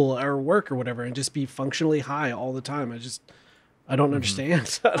school or work or whatever and just be functionally high all the time. I don't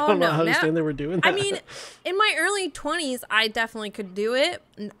understand. I don't know how to understand they were doing that. I mean, in my early 20s, I definitely could do it.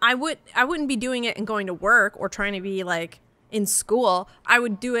 I wouldn't be doing it and going to work or trying to be like in school. I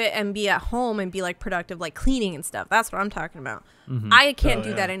would do it and be at home and be like productive, like cleaning and stuff. That's what I'm talking about. I can't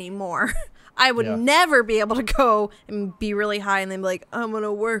do that anymore. I would never be able to go and be really high and then be like, I'm going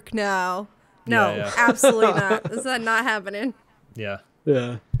to work now. No, absolutely not. This is not happening. Yeah.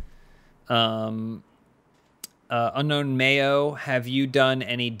 Yeah. Unknown Mayo, have you done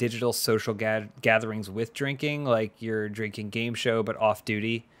any digital social gatherings with drinking, like your drinking game show but off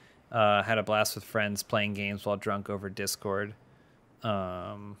duty? Had a blast with friends playing games while drunk over Discord.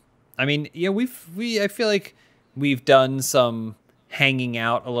 I mean, yeah, I feel like we've done some hanging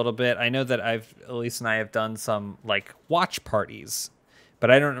out a little bit. I know that Elise and I have done some like watch parties,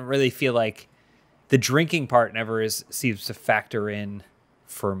 but I don't really feel like the drinking part never seems to factor in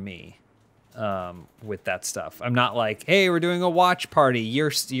for me. With that stuff, I'm not like, hey, we're doing a watch party.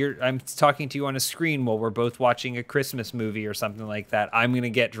 I'm talking to you on a screen while we're both watching a Christmas movie or something like that. I'm gonna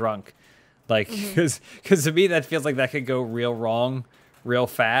get drunk, like, because to me that feels like that could go real wrong, real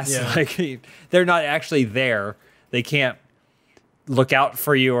fast. Yeah. Like they're not actually there. They can't look out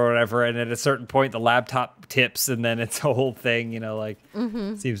for you or whatever. And at a certain point, the laptop tips, and then it's a whole thing. You know, like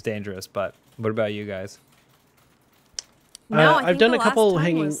seems dangerous. But what about you guys? No, I I've think done the a couple last time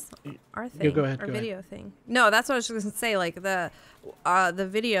hanging. was our thing, go ahead, our go ahead. video thing. No, that's what I was just gonna say. Like the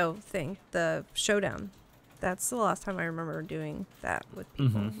video thing, the showdown. That's the last time I remember doing that with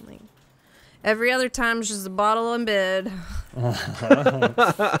people. Like, every other time is just a bottle in bed.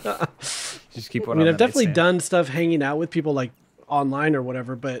 Just keep I one. mean, on I've the definitely nightstand. done stuff hanging out with people like online or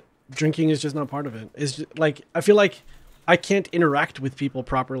whatever, but drinking is just not part of it. It's just, like, I feel like I can't interact with people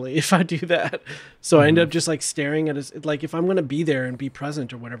properly if I do that. So I end up just like staring at it. Like if I'm going to be there and be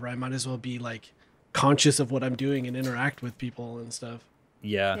present or whatever, I might as well be like conscious of what I'm doing and interact with people and stuff.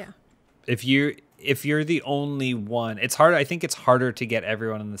 Yeah. If you're the only one, it's hard. I think it's harder to get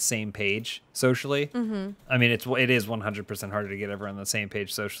everyone on the same page socially. I mean, it is 100% harder to get everyone on the same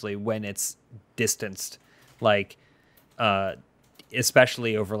page socially when it's distanced, like,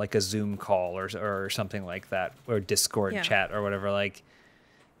 especially over like a Zoom call or something like that, or Discord chat or whatever. Like,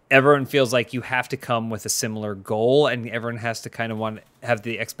 everyone feels like you have to come with a similar goal, and everyone has to kind of have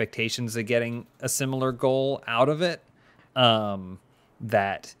the expectations of getting a similar goal out of it.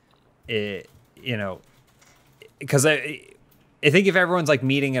 That it, you know, because I think if everyone's like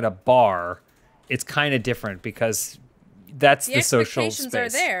meeting at a bar, it's kind of different because that's the social space.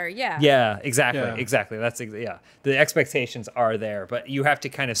 expectations are there, yeah. Yeah, exactly, Yeah. exactly. The expectations are there, but you have to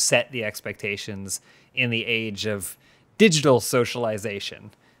kind of set the expectations in the age of digital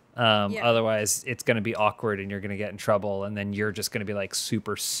socialization. Otherwise, it's going to be awkward, and you're going to get in trouble, and then you're just going to be like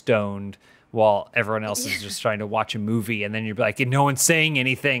super stoned while everyone else is just trying to watch a movie, and then you're like, no one's saying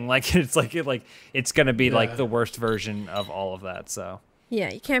anything. Like it's going to be like the worst version of all of that. So. Yeah,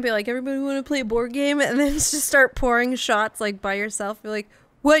 you can't be like, everybody want to play a board game, and then just start pouring shots like by yourself. You're like,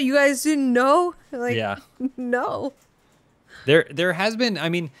 what, you guys didn't know? Like, Yeah. No. There has been, I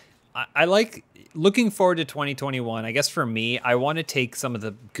mean, I like looking forward to 2021. I guess for me, I want to take some of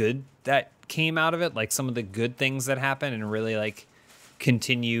the good that came out of it, like some of the good things that happened, and really like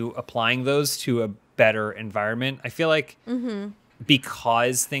continue applying those to a better environment. I feel like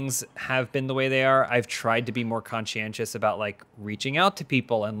because things have been the way they are, I've tried to be more conscientious about like reaching out to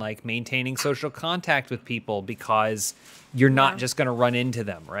people and like maintaining social contact with people, because you're not just going to run into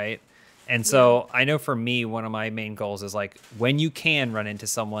them, right? And so I know for me, one of my main goals is like, when you can run into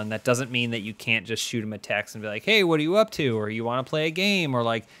someone, that doesn't mean that you can't just shoot them a text and be like, hey, what are you up to? Or you want to play a game, or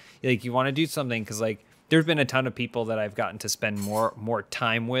like you want to do something. Cause like there's been a ton of people that I've gotten to spend more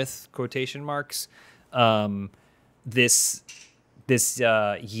time with, quotation marks, this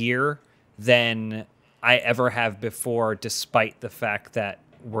year than I ever have before, despite the fact that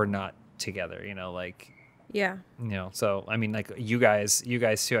we're not together, you know, like, Yeah. you know, so I mean, like you guys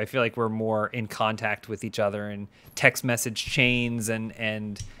too, I feel like we're more in contact with each other and text message chains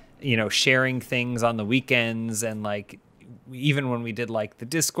and you know, sharing things on the weekends, and like even when we did like the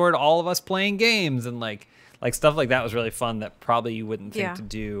Discord, all of us playing games and like stuff like that was really fun, that probably you wouldn't think to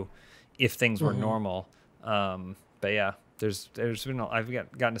do if things were normal. But yeah, there's been I've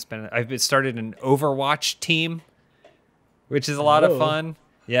gotten to spend, I've started an Overwatch team, which is a lot of fun.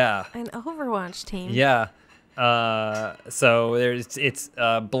 Yeah. An Overwatch team. Yeah. So it's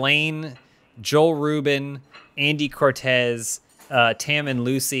Blaine, Joel Rubin, Andy Cortez, Tam and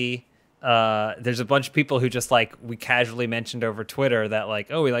Lucy. There's a bunch of people who just like we casually mentioned over Twitter that like,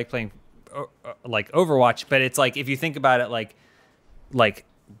 oh, we like playing like Overwatch, but it's like if you think about it, like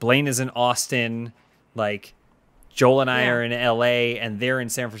Blaine is in Austin, like Joel and I are in LA, and they're in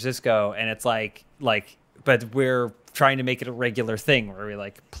San Francisco, and it's like, but we're trying to make it a regular thing where we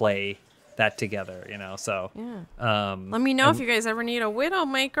like play that together, you know. So Let me know if you guys ever need a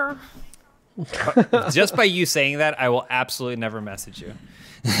Widowmaker. just by you saying that, I will absolutely never message you.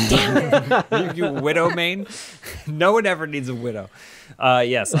 You widow main? No one ever needs a widow.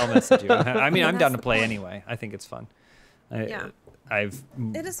 Yes, I'll message you. I mean, I'm down to play anyway. I think it's fun.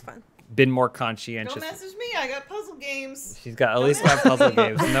 It is fun. Been more conscientious. Don't message me. I got puzzle games. She's got at least 5 puzzle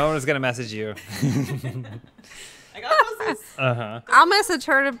games. No one is gonna message you. I got puzzles. I'll message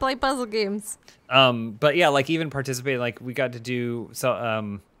her to play puzzle games. But yeah, like even participating, like we got to do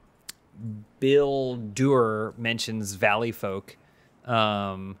so. Bill Doer mentions Valley Folk.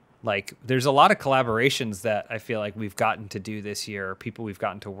 Like there's a lot of collaborations that I feel like we've gotten to do this year. People we've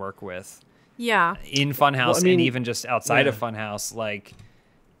gotten to work with. Yeah. In Funhaus and even just outside of Funhaus, like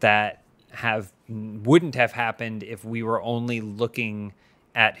that wouldn't have happened if we were only looking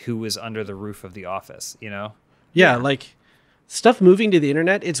at who was under the roof of the office, you know? Yeah, like stuff moving to the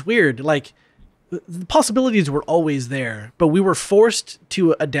internet, it's weird. Like the possibilities were always there, but we were forced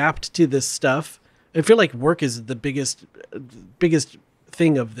to adapt to this stuff. I feel like work is the biggest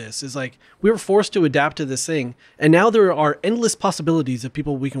thing of this is like we were forced to adapt to this thing, and now there are endless possibilities of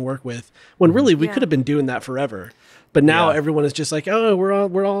people we can work with when really we could have been doing that forever. But now everyone is just like, oh,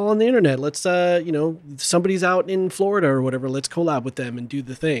 we're all on the internet. Let's somebody's out in Florida or whatever. Let's collab with them and do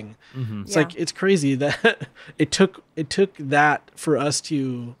the thing. Mm-hmm. It's like it's crazy that it took that for us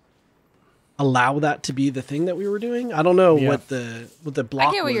to allow that to be the thing that we were doing. I don't know what the block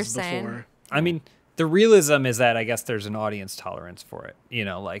I get what was you're before. saying. I mean, the realism is that I guess there's an audience tolerance for it. You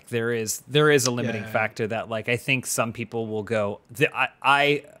know, like there is a limiting factor that like I think some people will go.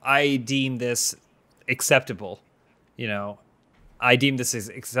 I deem this acceptable. You know, I deem this as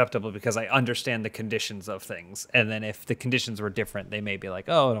acceptable because I understand the conditions of things. And then if the conditions were different, they may be like,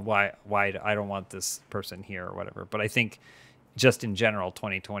 oh, why I don't want this person here or whatever. But I think just in general,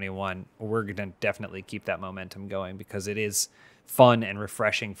 2021, we're going to definitely keep that momentum going because it is fun and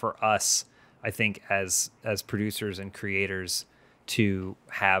refreshing for us, I think, as producers and creators to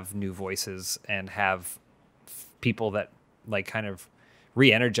have new voices and have people that like kind of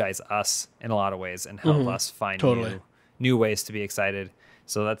re-energize us in a lot of ways and help us find new ways to be excited.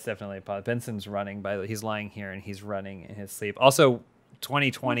 So that's definitely a positive. Benson's running, by the way. He's lying here and he's running in his sleep. Also,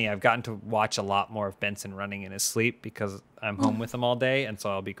 2020, I've gotten to watch a lot more of Benson running in his sleep because I'm home with him all day, and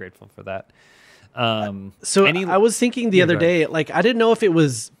so I'll be grateful for that. I was thinking the other day, like I didn't know if it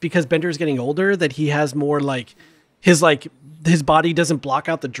was because Bender's getting older that he has more like his body doesn't block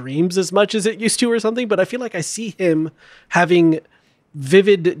out the dreams as much as it used to or something, but I feel like I see him having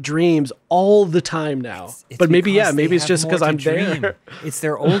vivid dreams all the time now. But maybe it's just because I'm there. It's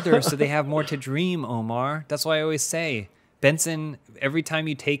they're older, so they have more to dream, Omar. That's why I always say Benson, every time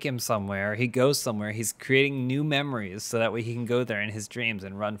you take him somewhere, he goes somewhere, he's creating new memories so that way he can go there in his dreams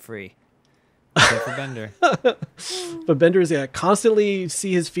and run free. Except for Bender. But Bender is constantly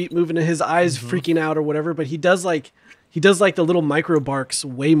see his feet moving and his eyes freaking out or whatever, but he does like the little micro barks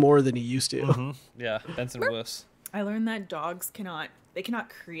way more than he used to. Yeah, Benson woofs. I learned that dogs cannot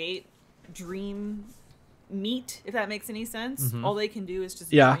create dream meat, if that makes any sense. All they can do is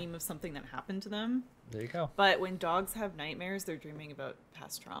just dream of something that happened to them. There you go. But when dogs have nightmares, they're dreaming about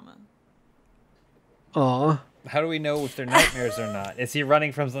past trauma. Aw. How do we know if they're nightmares or not? Is he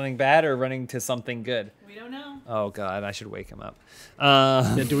running from something bad or running to something good? We don't know. Oh, God, I should wake him up.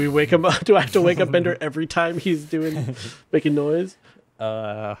 Do we wake him up? Do I have to wake up Bender every time he's making noise?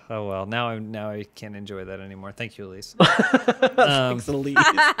 Oh, well, now I can't enjoy that anymore. Thank you, Elise. Thanks, Elise.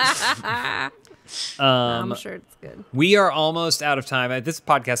 I'm sure it's good. We are almost out of time. This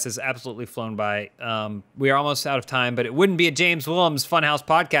podcast has absolutely flown by. We are almost out of time, but it wouldn't be a James Willems Funhaus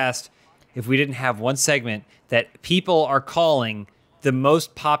podcast if we didn't have one segment that people are calling the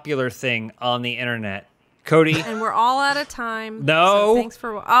most popular thing on the internet. Cody. And we're all out of time. No. So thanks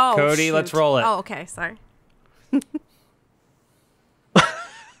for. Oh, Cody, shoot. let's roll it. Oh, okay. Sorry. I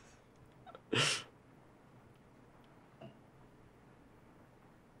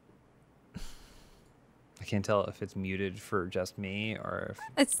can't tell if it's muted for just me or if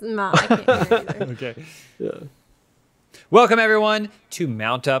It's not. I can't hear either. okay. Yeah. Welcome everyone to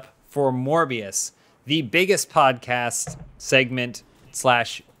Mount Up for Morbius, the biggest podcast segment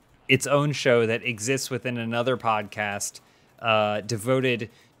 / its own show that exists within another podcast devoted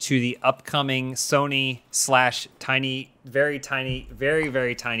to the upcoming Sony / tiny, very tiny, very,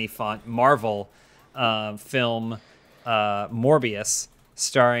 very tiny font Marvel film Morbius,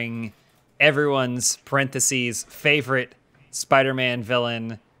 starring everyone's parentheses favorite Spider-Man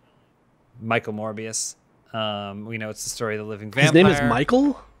villain, Michael Morbius. We know it's the story of the living vampire. His name is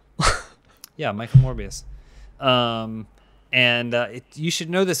Michael? Yeah, Michael Morbius. You should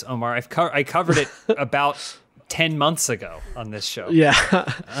know this, Omar. I covered it about 10 months ago on this show. Yeah.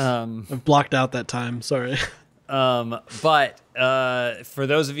 I've blocked out that time. Sorry. But for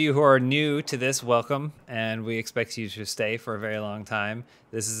those of you who are new to this, welcome, and we expect you to stay for a very long time.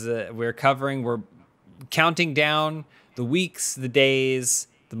 This is we're counting down the weeks, the days,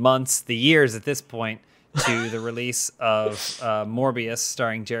 the months, the years at this point to the release of Morbius,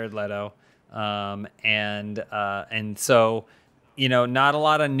 starring Jared Leto, and so, you know, not a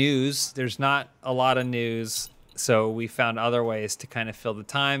lot of news. There's not a lot of news, so we found other ways to kind of fill the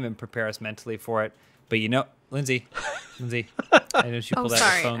time and prepare us mentally for it. But you know, Lindsay, I know you pulled out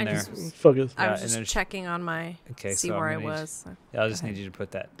your phone there. Focus. I was just checking on my see where I was. Yeah, I'll just need you to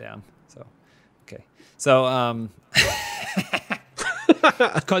put that down. So, okay. So,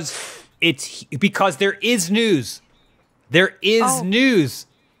 because there is news. There is news.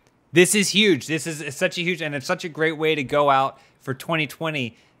 This is huge. This is such a huge, and it's such a great way to go out for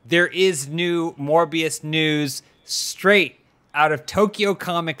 2020. There is new Morbius news straight out of Tokyo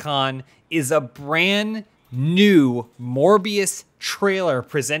Comic Con. Is a brand new Morbius trailer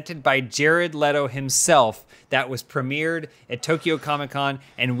presented by Jared Leto himself that was premiered at Tokyo Comic Con,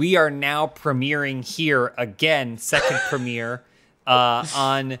 and we are now premiering here again, second premiere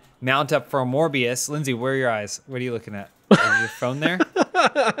on Mount Up for Morbius. Lindsay, where are your eyes? What are you looking at? Is your phone there?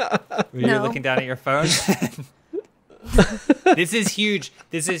 You're looking down at your phone? This is huge.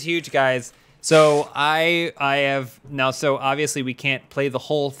 This is huge, guys. So I have now. So obviously we can't play the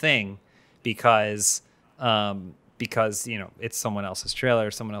whole thing because you know it's someone else's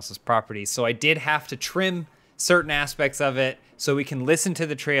trailer, someone else's property. So I did have to trim certain aspects of it so we can listen to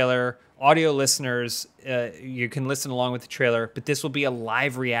the trailer. Audio listeners, you can listen along with the trailer, but this will be a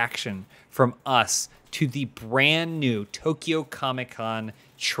live reaction from us to the brand new Tokyo Comic Con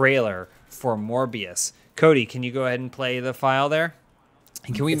trailer for Morbius. Cody, can you go ahead and play the file there?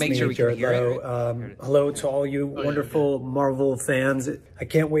 And can we make sure we can hear it? Hello to all you wonderful Marvel fans. I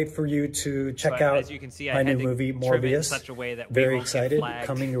can't wait for you to check out as you can see, my new movie, Morbius. Such a way that very excited,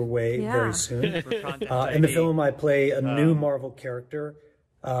 coming your way very soon. In the film, I play a new Marvel character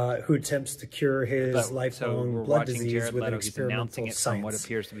who attempts to cure his lifelong blood disease with an experimental science. What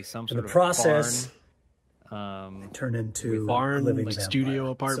appears to be some in sort the process, barn. Turn into barn, a living like vampire. studio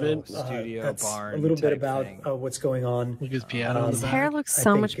apartment. So, that's barn a little bit type about thing. What's going on. Look at his piano. His hair looks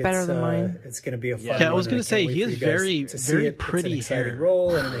so much better than mine. It's going to be a fun Yeah, I was one, going to say, can't he wait has for you guys very, to see very it. It's an pretty exciting hair.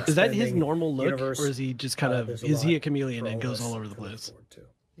 role and an Is that his expanding normal look, universe. or is he just kind of, There's is he a lot chameleon for and all goes of us all over the to look place? forward to.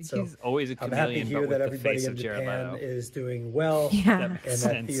 He's always a I'm happy to chameleon, hear but that with the everybody face in of Jared Japan Leto. is doing well Yeah. and that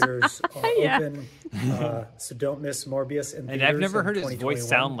sense. theaters are Yeah. open. So don't miss Morbius in And theaters I've never in heard his voice 2021.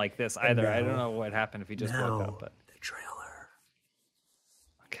 sound like this either. I now- don't know what happened if he just woke Now, up. But the trailer.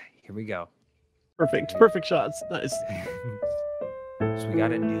 okay, here we go. Perfect shots. Nice. So we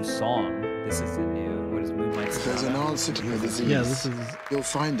got a new song. This is a new. What is Moonlight? If there's an answer to your disease, Yeah, this is you'll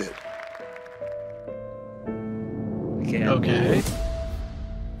find it. okay.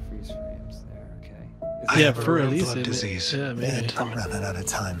 Freeze frames there. Okay. Yeah, have a for rare release blood it. disease. Yeah, maybe. I'm running out of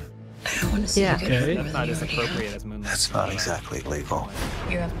time. I don't want to see Yeah. you get Okay. another Not as year. appropriate as Moonlight. That's not exactly legal.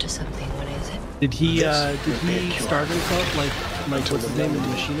 You're up to something. What is it? Did he start himself like what's his name in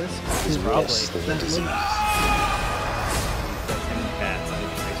Machinist? His Probably. that look?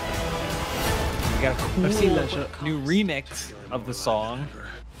 We got a cool I've seen that show. new remix of the song.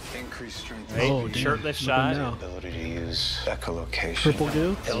 Increased strength. Right? Oh, damn. Shirtless Look at him shot. now. Ability to use echolocation. Purple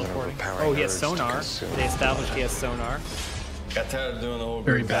goo. Teleporting. Overpowering Oh, he has urge to sonar. consume. They established he has sonar. Got tired of doing the whole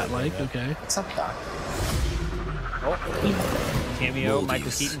Very group bat-like. thing, Okay. What's up, Doc? Oh, cameo.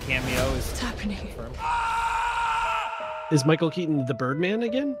 Michael Keaton cameo is What's happening? confirmed. Is Michael Keaton the Birdman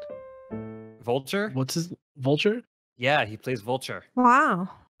again? Vulture. What's his Vulture? Yeah, he plays Vulture. Wow.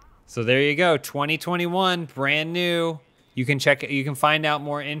 So there you go, 2021, brand new. You can find out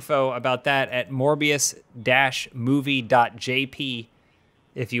more info about that at morbius-movie.jp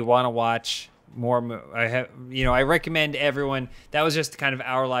if you want to watch more. I recommend everyone. That was just kind of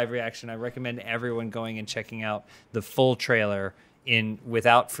our live reaction. I recommend everyone going and checking out the full trailer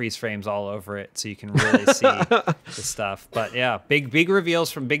without freeze frames all over it, so you can really see the stuff. But yeah, big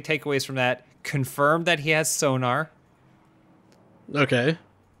reveals big takeaways from that. Confirmed that he has sonar. Okay.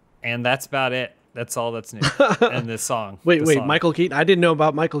 And that's about it. That's all that's new. And this song. Wait, song. Michael Keaton. I didn't know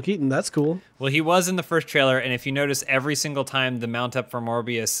about Michael Keaton. That's cool. Well, he was in the first trailer, and if you notice, every single time the Mount Up for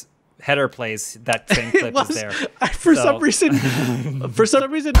Morbius header plays, that same clip is there. For some reason, I assumed that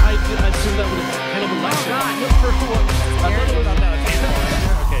was Hannibal Lecter.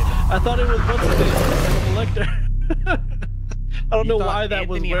 I thought it was what's his name? Hannibal Lecter. I don't know why that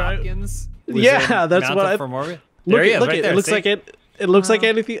was where Hopkins yeah, that's Mount what Up I. for Morbius. Look, There he is, look, right there. it looks See? like it. It looks like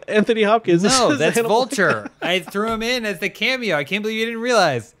Anthony Hopkins. No, that's Hannibal Vulture. I threw him in as the cameo. I can't believe you didn't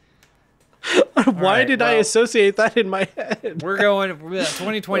realize. Why did I associate that in my head? We're going.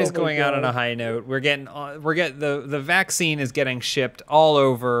 2020 is going out on a high note. We're getting the vaccine is getting shipped all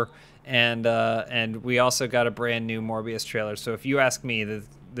over, and we also got a brand new Morbius trailer. So if you ask me,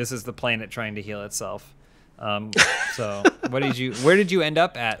 this is the planet trying to heal itself. So where did you end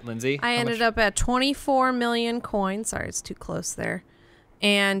up at, Lindsay? I ended up at 24 million coins. Sorry, it's too close there.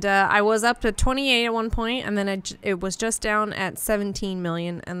 And I was up to 28 at one point, and then it was just down at 17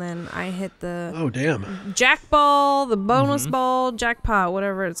 million, and then I hit the jack ball, the bonus ball, jackpot,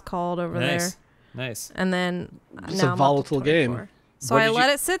 whatever it's called over there. Nice. And then It's now a volatile game. So I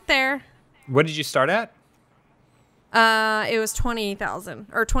let it sit there. What did you start at? It was 20,000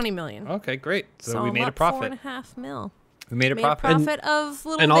 or 20 million. Okay, great. So we I'm made a up profit. $4.5 million. We made a profit. Of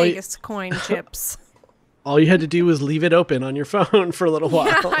little and Vegas coin chips. All you had to do was leave it open on your phone for a little while.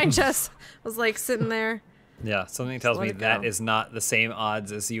 Yeah, I just was like sitting there. Yeah, something tells me that is not the same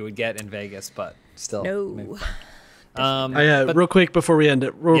odds as you would get in Vegas, but still. No. Real quick before we end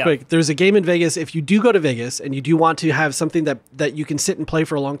it, quick. There's a game in Vegas. If you do go to Vegas and you do want to have something that you can sit and play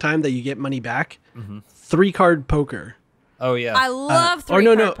for a long time that you get money back, 3-card poker. Oh yeah. I love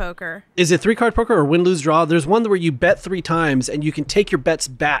 3-card poker. Is it 3-card poker or win, lose, draw? There's one where you bet 3 times and you can take your bets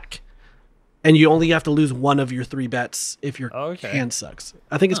back. And you only have to lose one of your 3 bets if your hand sucks.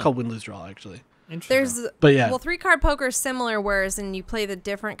 I think it's called win, lose, draw, actually. But yeah. Well, 3-card poker is similar, whereas you play the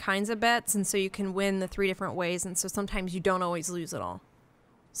different kinds of bets, and so you can win the 3 different ways, and so sometimes you don't always lose it all.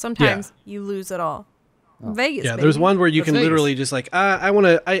 Sometimes you lose it all. Vegas. Yeah, baby. there's one where you can literally just like,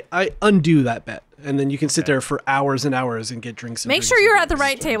 I undo that bet. And then you can sit there for hours and hours and get drinks. Make sure you're at the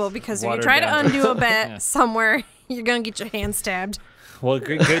right table, because if you try to undo a bet somewhere, you're going to get your hand stabbed. Well,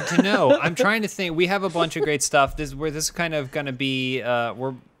 good to know. I'm trying to think. We have a bunch of great stuff. This is kind of going to be.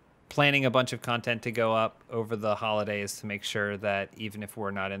 We're planning a bunch of content to go up over the holidays to make sure that even if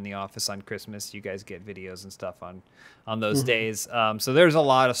we're not in the office on Christmas, you guys get videos and stuff on those days. So there's a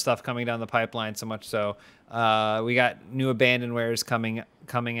lot of stuff coming down the pipeline. So much so, we got new abandonwares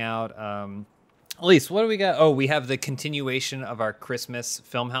coming out. Elise, what do we got? Oh, we have the continuation of our Christmas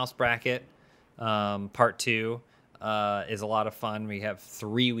Filmhouse bracket, part 2. Is a lot of fun. We have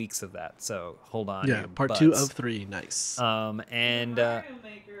 3 weeks of that, so hold on. Yeah, part 2 of 3. Nice. And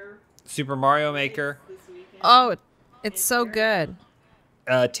Super Mario Maker. Oh, it's so good.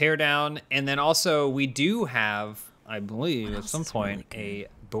 Teardown, and then also we do have, I believe, at some point a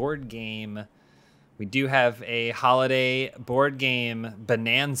board game. We do have a holiday board game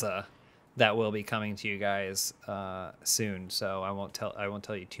bonanza that will be coming to you guys soon. So I won't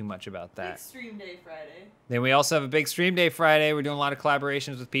tell you too much about that. Big Stream Day Friday. Then we also have a big Stream Day Friday. We're doing a lot of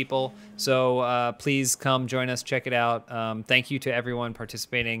collaborations with people. So please come join us. Check it out. Thank you to everyone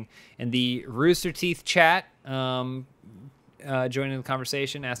participating in the Rooster Teeth chat. Joining the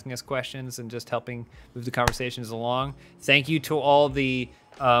conversation, asking us questions, and just helping move the conversations along. Thank you to all the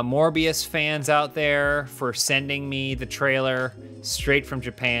Morbius fans out there for sending me the trailer straight from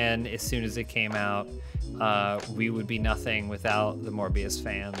Japan as soon as it came out. We would be nothing without the Morbius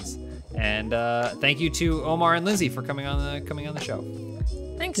fans. And thank you to Omar and Lindsay for coming on the show.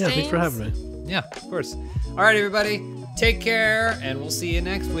 Thanks, James. Thanks for having me. Yeah, of course. All right, everybody, take care, and we'll see you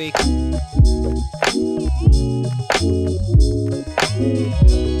next week.